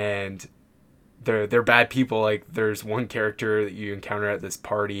and they're bad people. Like there's one character that you encounter at this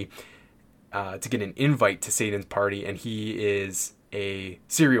party to get an invite to Satan's party, and he is a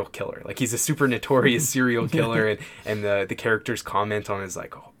serial killer. Like he's a super notorious serial killer, and the characters comment on his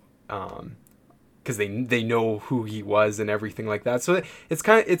like, because they know who he was and everything like that. So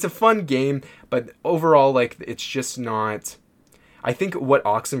it's a fun game, but overall, like, it's just not. I think what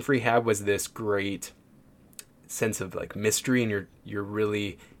Oxenfree had was this great sense of like mystery, and you're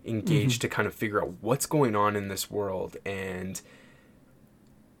really engaged to kind of figure out what's going on in this world. And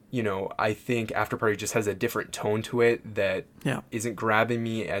you know, I think After Party just has a different tone to it that isn't grabbing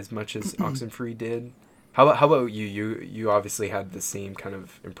me as much as Oxenfree did. How about you? You obviously had the same kind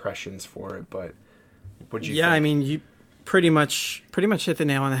of impressions for it, but what did you think? I mean, you pretty much hit the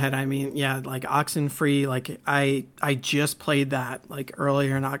nail on the head. I mean, like Oxenfree, like I just played that like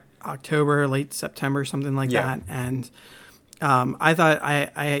earlier in October, late September, something like that, and I thought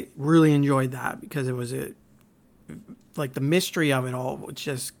I really enjoyed that because it was like the mystery of it all was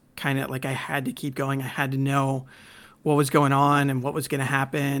just kind of like I had to keep going. I had to know what was going on and what was going to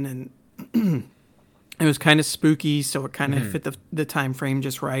happen, and it was kind of spooky, so it kind of fit the time frame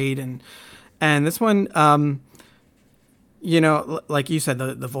just right. And this one, you know, like you said,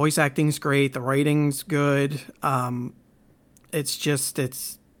 the voice acting's great, the writing's good.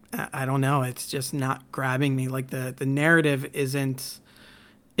 It's I don't know, it's just not grabbing me. Like the narrative isn't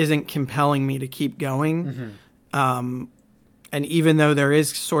compelling me to keep going. And even though there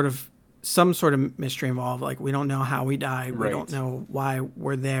is some sort of mystery involved, like we don't know how we died, we don't know why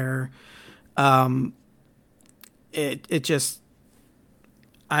we're there. It just,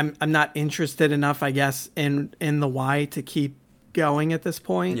 I'm not interested enough, I guess, in the why to keep going at this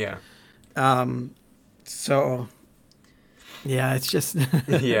point. Yeah. So yeah, it's just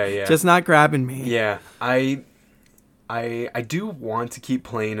yeah. just not grabbing me. Yeah. I do want to keep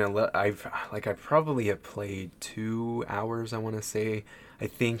playing. I probably have played 2 hours, I want to say. I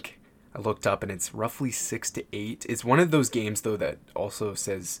think I looked up and it's roughly 6 to 8. It's one of those games though that also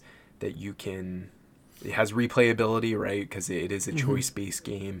says that it has replayability, right? Because it is a choice-based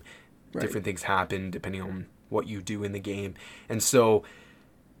game. Right. Different things happen depending on what you do in the game. And so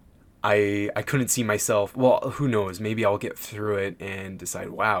I couldn't see myself, well, who knows? Maybe I'll get through it and decide,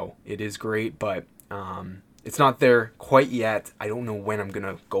 wow, it is great, but it's not there quite yet. I don't know when I'm going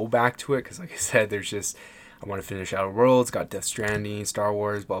to go back to it because, like I said, I want to finish Outer Worlds, got Death Stranding, Star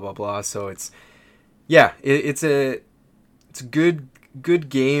Wars, blah, blah, blah. So it's a good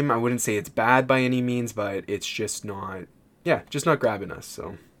game. I wouldn't say it's bad by any means, but it's just not grabbing us.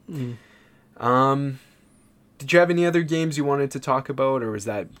 So, did you have any other games you wanted to talk about, or was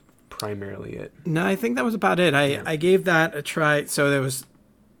that primarily it? No, I think that was about it. I gave that a try. So there was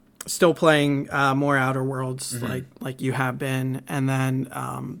still playing more Outer Worlds, like you have been, and then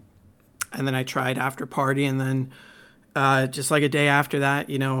I tried After Party, and then just like a day after that,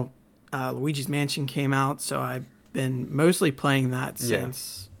 you know, Luigi's Mansion came out, so I've been mostly playing that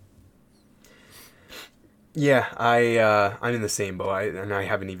since. Yeah, I'm in the same boat, and I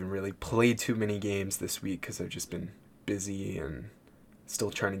haven't even really played too many games this week because I've just been busy and still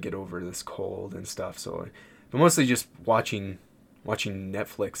trying to get over this cold and stuff. So, but mostly just watching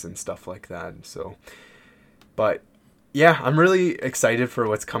Netflix and stuff like that. So, but yeah, I'm really excited for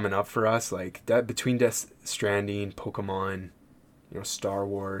what's coming up for us. Like that between Death Stranding, Pokemon, Star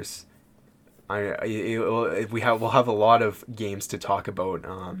Wars. We'll have a lot of games to talk about.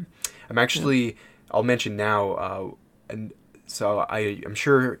 I'll mention now, and so I'm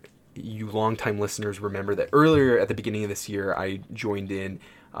sure you longtime listeners remember that earlier at the beginning of this year, I joined in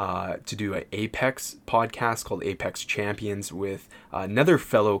to do an Apex podcast called Apex Champions with another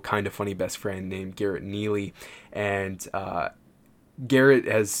fellow kind of funny best friend named Garrett Neely. And Garrett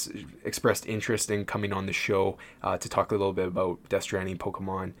has expressed interest in coming on the show to talk a little bit about Death Stranding,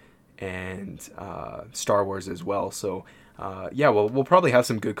 Pokemon, and Star Wars as well. So we'll probably have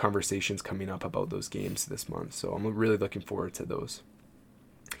some good conversations coming up about those games this month. So I'm really looking forward to those.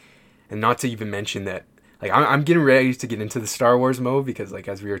 And not to even mention that, like, I'm getting ready to get into the Star Wars mode because, like,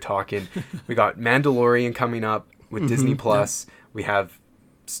 as we were talking, we got Mandalorian coming up with Disney Plus. Yeah. We have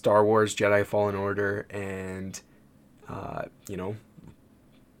Star Wars Jedi Fallen Order and,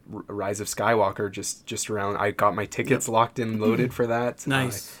 Rise of Skywalker just around. I got my tickets locked and loaded for that.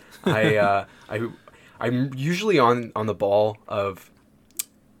 Nice. I'm usually on the ball of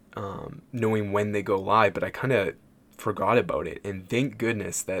knowing when they go live, but I kind of forgot about it, and thank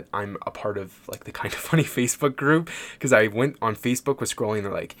goodness that I'm a part of like the Kind of Funny Facebook group, because I went on Facebook, was scrolling,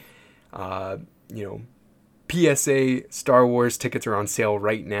 they're like PSA Star Wars tickets are on sale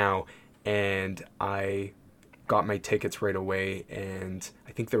right now, and I got my tickets right away. And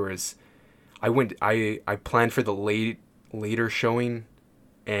I think I planned for the later showing,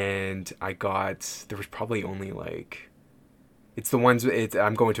 and there was probably only like, it's the ones,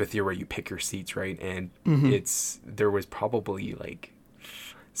 I'm going to a theater where you pick your seats, right? And there was probably like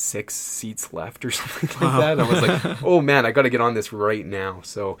 6 seats left or something like that. And I was like, oh man, I got to get on this right now.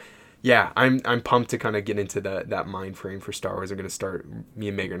 So yeah, I'm pumped to kind of get into that mind frame for Star Wars. Me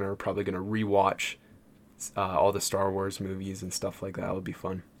and Megan are probably going to rewatch all the Star Wars movies and stuff like that. It'll be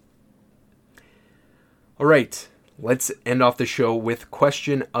fun. All right, let's end off the show with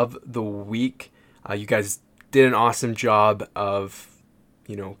question of the week. You guys did an awesome job of,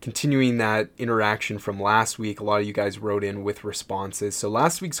 continuing that interaction from last week. A lot of you guys wrote in with responses. So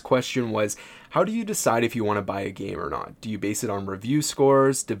last week's question was, how do you decide if you want to buy a game or not? Do you base it on review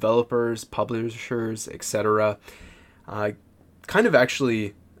scores, developers, publishers, etc.? I kind of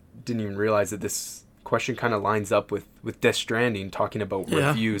actually didn't even realize that this question kind of lines up with Death Stranding, talking about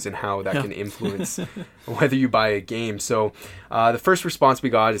reviews and how that can influence whether you buy a game. So the first response we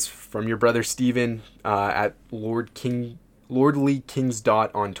got is from your brother Steven at Lordly King's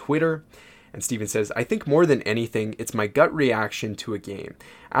Dot on Twitter. And Steven says, I think more than anything, it's my gut reaction to a game.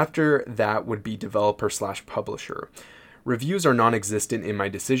 After that would be developer/publisher. Reviews are non-existent in my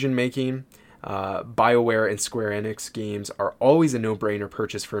decision making. BioWare and Square Enix games are always a no-brainer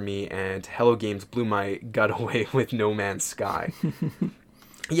purchase for me, and Hello Games blew my gut away with No Man's Sky.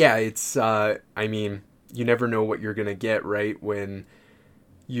 Yeah, it's, you never know what you're going to get, right? When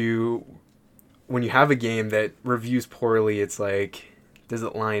you have a game that reviews poorly, it's like, does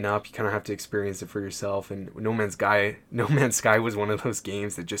it line up? You kind of have to experience it for yourself. And No Man's Sky was one of those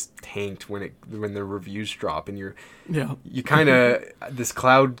games that just tanked when the reviews drop, and you kind of, this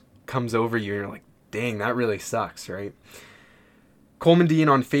cloud comes over you and you're like, dang, that really sucks, right? Coleman Dean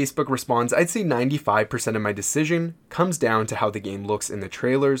on Facebook responds, I'd say 95% of my decision comes down to how the game looks in the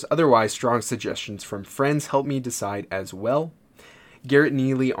trailers. Otherwise, strong suggestions from friends help me decide as well. Garrett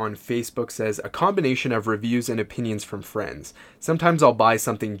Neely on Facebook says, a combination of reviews and opinions from friends. Sometimes I'll buy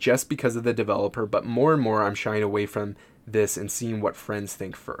something just because of the developer, but more and more I'm shying away from this and seeing what friends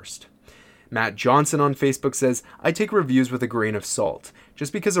think first. Matt Johnson on Facebook says, I take reviews with a grain of salt.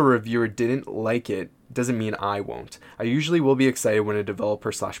 Just because a reviewer didn't like it doesn't mean I won't. I usually will be excited when a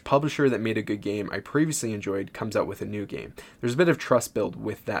developer/publisher that made a good game I previously enjoyed comes out with a new game. There's a bit of trust built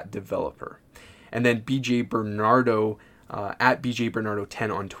with that developer. And then BJ Bernardo, at BJ Bernardo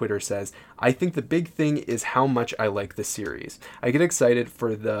 10 on Twitter says, I think the big thing is how much I like the series. I get excited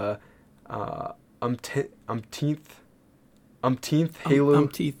for the umpteenth Halo.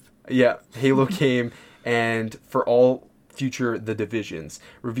 Yeah, Halo game, and for all future The Divisions.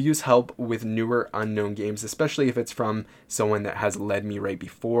 Reviews help with newer unknown games, especially if it's from someone that has led me right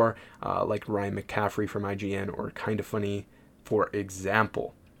before, like Ryan McCaffrey from IGN or Kind of Funny, for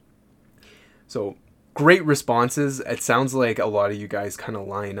example. So, great responses. It sounds like a lot of you guys kind of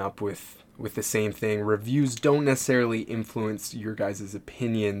line up with the same thing. Reviews don't necessarily influence your guys'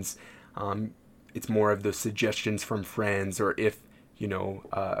 opinions. It's more of the suggestions from friends, or if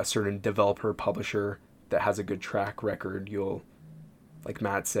a certain developer, publisher that has a good track record, you'll, like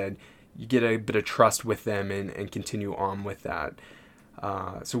Matt said, you get a bit of trust with them and continue on with that.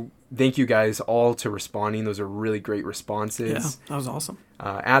 So thank you guys all to responding. Those are really great responses. Yeah, that was awesome.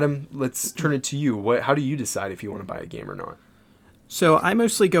 Adam, let's turn it to you. How do you decide if you want to buy a game or not? So I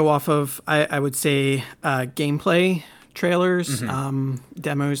mostly go off of, I would say, gameplay trailers,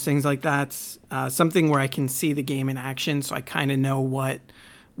 demos, things like that. Something where I can see the game in action, so I kind of know what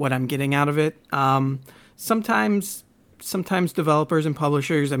I'm getting out of it. Sometimes developers and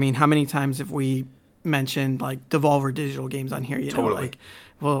publishers. I mean, how many times have we mentioned like Devolver Digital Games on here? You know, like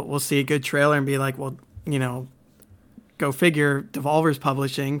we'll see a good trailer and be like, well, you know, go figure, Devolver's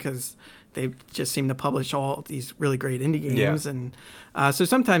publishing because they just seem to publish all these really great indie games. Yeah. And so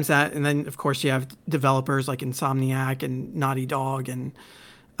sometimes that, and then of course you have developers like Insomniac and Naughty Dog and,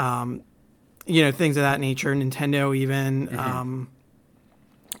 you know, things of that nature, Nintendo even,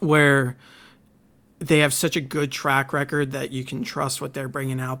 where they have such a good track record that you can trust what they're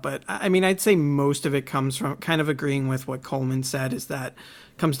bringing out. But I mean, I'd say most of it comes from kind of agreeing with what Coleman said, is that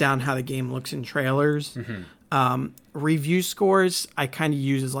comes down how the game looks in trailers. Review scores I kind of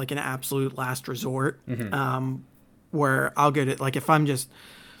use as like an absolute last resort, where I'll get it. Like if I'm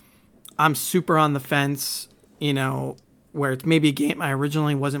super on the fence, you know, where it's maybe a game I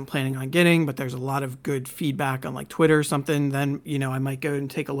originally wasn't planning on getting, but there's a lot of good feedback on like Twitter or something, then, you know, I might go and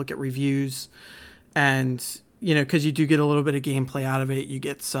take a look at reviews. And, you know, because you do get a little bit of gameplay out of it, you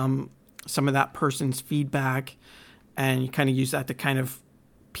get some of that person's feedback, and you kind of use that to kind of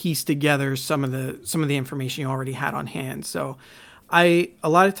piece together some of the information you already had on hand. So a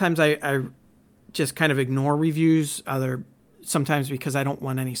lot of times I just kind of ignore reviews, sometimes because I don't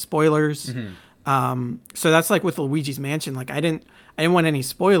want any spoilers. So that's like with Luigi's Mansion. Like I didn't want any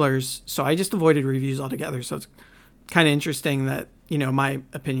spoilers, so I just avoided reviews altogether. So it's kind of interesting that, you know, my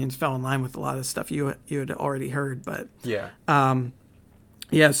opinions fell in line with a lot of stuff you had already heard. But yeah.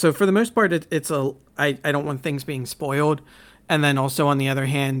 So for the most part, I don't want things being spoiled. And then also on the other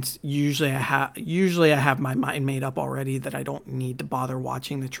hand, usually I have my mind made up already that I don't need to bother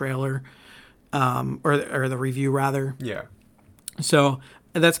watching the trailer, or the review rather. Yeah. So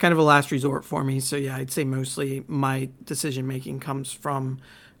that's kind of a last resort for me. So yeah, I'd say mostly my decision making comes from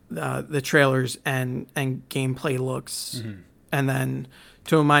the trailers and gameplay looks, and then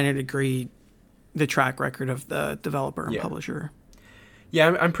to a minor degree, the track record of the developer and publisher.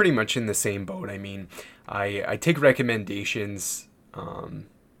 Yeah, I'm pretty much in the same boat. I mean, I take recommendations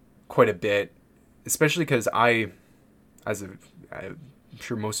quite a bit, especially because I'm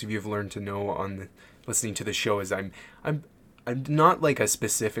sure most of you have learned to know on listening to the show, is I'm not like a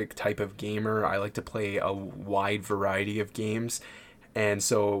specific type of gamer. I like to play a wide variety of games. And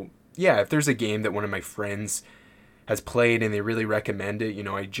so, yeah, if there's a game that one of my friends has played and they really recommend it, you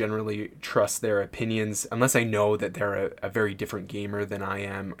know, I generally trust their opinions unless I know that they're a very different gamer than I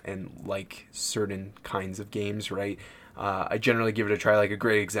am and like certain kinds of games, right? I generally give it a try. Like a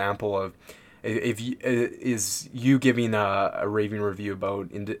great example of is you giving a raving review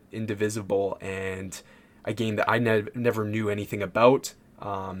about Indivisible, and a game that I never knew anything about.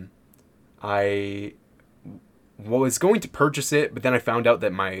 I was going to purchase it, but then I found out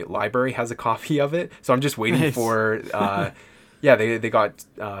that my library has a copy of it, so I'm just waiting for they got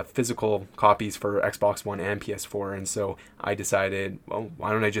physical copies for Xbox One and PS4, and so I decided, well, why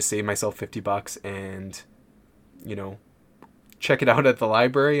don't I just save myself $50 and, you know, check it out at the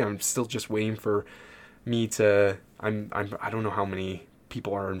library. I'm still just waiting for me to I don't know how many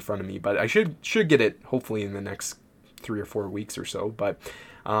people are in front of me, but I should get it hopefully in the next 3 or 4 weeks or so. But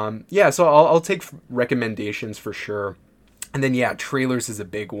so I'll take recommendations for sure. And then trailers is a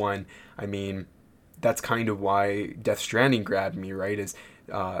big one. I mean, that's kind of why Death Stranding grabbed me, right? Is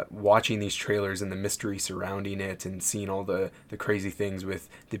watching these trailers and the mystery surrounding it, and seeing all the crazy things with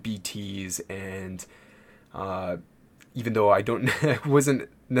the BTs, and even though I wasn't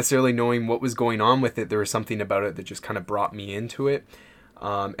necessarily knowing what was going on with it, there was something about it that just kind of brought me into it.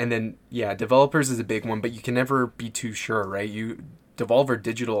 And then, developers is a big one, but you can never be too sure, right? Devolver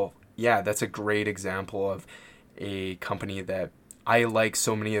Digital, that's a great example of a company that I like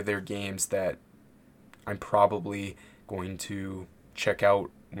so many of their games that I'm probably going to check out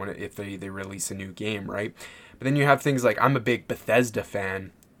if they release a new game, right? But then you have things like, I'm a big Bethesda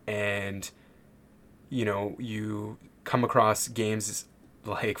fan, and, you know, you come across games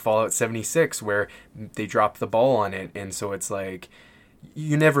like Fallout 76 where they drop the ball on it, and so it's like,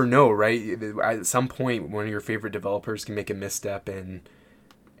 you never know, right? At some point, one of your favorite developers can make a misstep and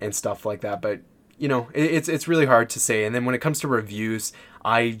stuff like that. But, you know, it's really hard to say. And then when it comes to reviews,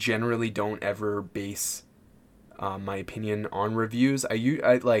 I generally don't ever base my opinion on reviews.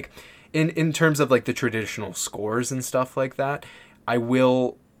 I like, in terms of like the traditional scores and stuff like that, I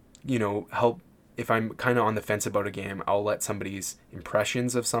will, you know, help. If I'm kind of on the fence about a game, I'll let somebody's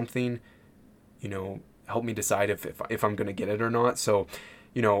impressions of something, you know, help me decide if I'm going to get it or not. So,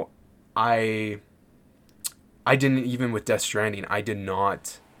 you know, I didn't, even with Death Stranding, I did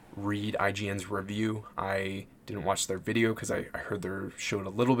not read IGN's review. I didn't watch their video because I heard they showed a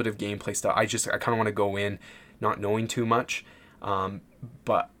little bit of gameplay stuff. I kind of want to go in not knowing too much.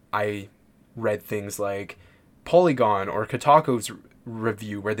 But I read things like Polygon or Kotaku's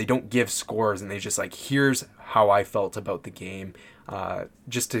review where they don't give scores and they just like, here's how I felt about the game,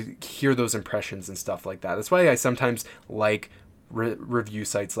 just to hear those impressions and stuff like that. That's why I sometimes like review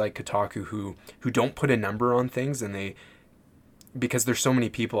sites like Kotaku who don't put a number on things, and because there's so many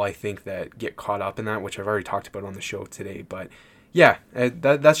people I think that get caught up in that, which I've already talked about on the show today. But yeah,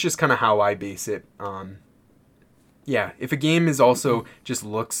 that's just kind of how I base it. Yeah, if a game is also just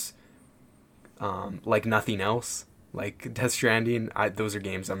looks like nothing else, like Death Stranding, those are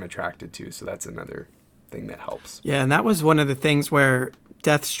games I'm attracted to, so that's another thing that helps. Yeah, and that was one of the things where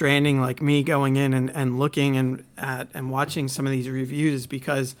Death Stranding, like me going in and looking and watching some of these reviews,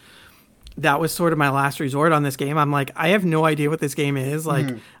 because that was sort of my last resort on this game. I'm like, I have no idea what this game is.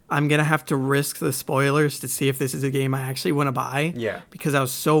 Like, I'm going to have to risk the spoilers to see if this is a game I actually want to buy. Yeah. Because I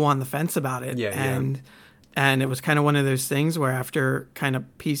was so on the fence about it. And it was kind of one of those things where after kind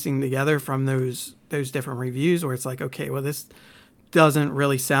of piecing together from those different reviews where it's like, okay, well, this doesn't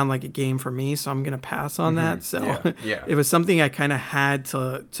really sound like a game for me, so I'm going to pass on that. So it was something I kind of had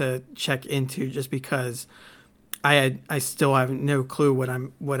to check into, just because I still have no clue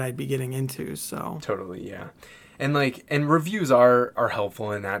what I'd be getting into. So totally, yeah. And reviews are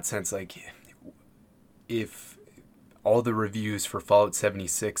helpful in that sense. Like, if all the reviews for Fallout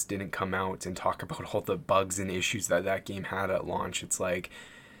 76 didn't come out and talk about all the bugs and issues that game had at launch, it's like,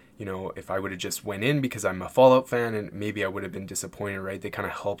 you know, if I would have just went in because I'm a Fallout fan, and maybe I would have been disappointed, right? They kind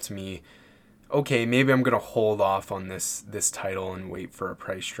of helped me, okay, maybe I'm going to hold off on this title and wait for a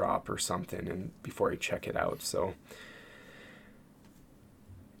price drop or something and before I check it out. So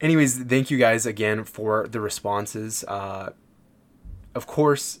anyways, thank you guys again for the responses. Of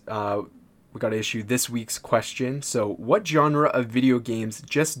course, we got to issue this week's question. So what genre of video games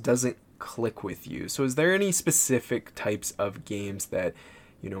just doesn't click with you? So is there any specific types of games that,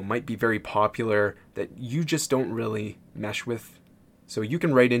 you know, might be very popular that you just don't really mesh with? So you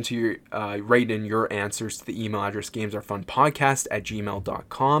can write in your answers to the email address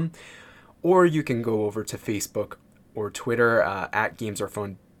gamesarefunpodcast@gmail.com, or you can go over to Facebook or Twitter at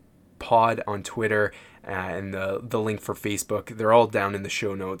gamesarefunpod on Twitter, and the link for Facebook, they're all down in the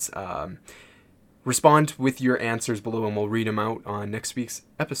show notes. Respond with your answers below and we'll read them out on next week's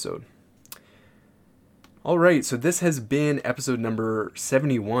episode. All right, so this has been episode number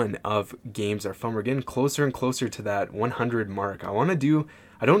 71 of Games Are Fun. We're getting closer and closer to that 100 mark. I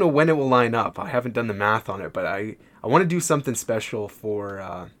don't know when it will line up. I haven't done the math on it, but I want to do something special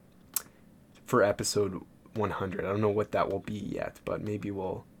for episode 100. I don't know what that will be yet, but maybe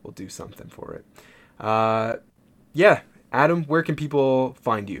we'll do something for it. Yeah, Adam, where can people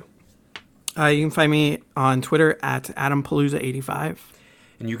find you? You can find me on Twitter at AdamPalooza85.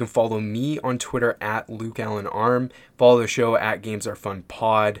 And you can follow me on Twitter at LukeAllenArm. Follow the show at Games Are Fun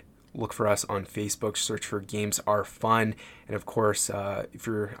Pod. Look for us on Facebook. Search for Games Are Fun. And of course, I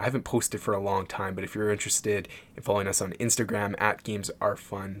haven't posted for a long time, but if you're interested in following us on Instagram at Games Are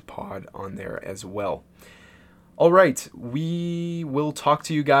Fun Pod on there as well. All right, we will talk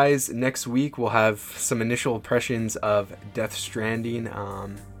to you guys next week. We'll have some initial impressions of Death Stranding.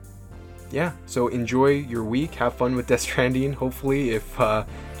 Yeah, so enjoy your week. Have fun with Death Stranding, hopefully, if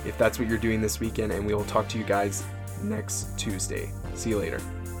that's what you're doing this weekend. And we will talk to you guys next Tuesday. See you later.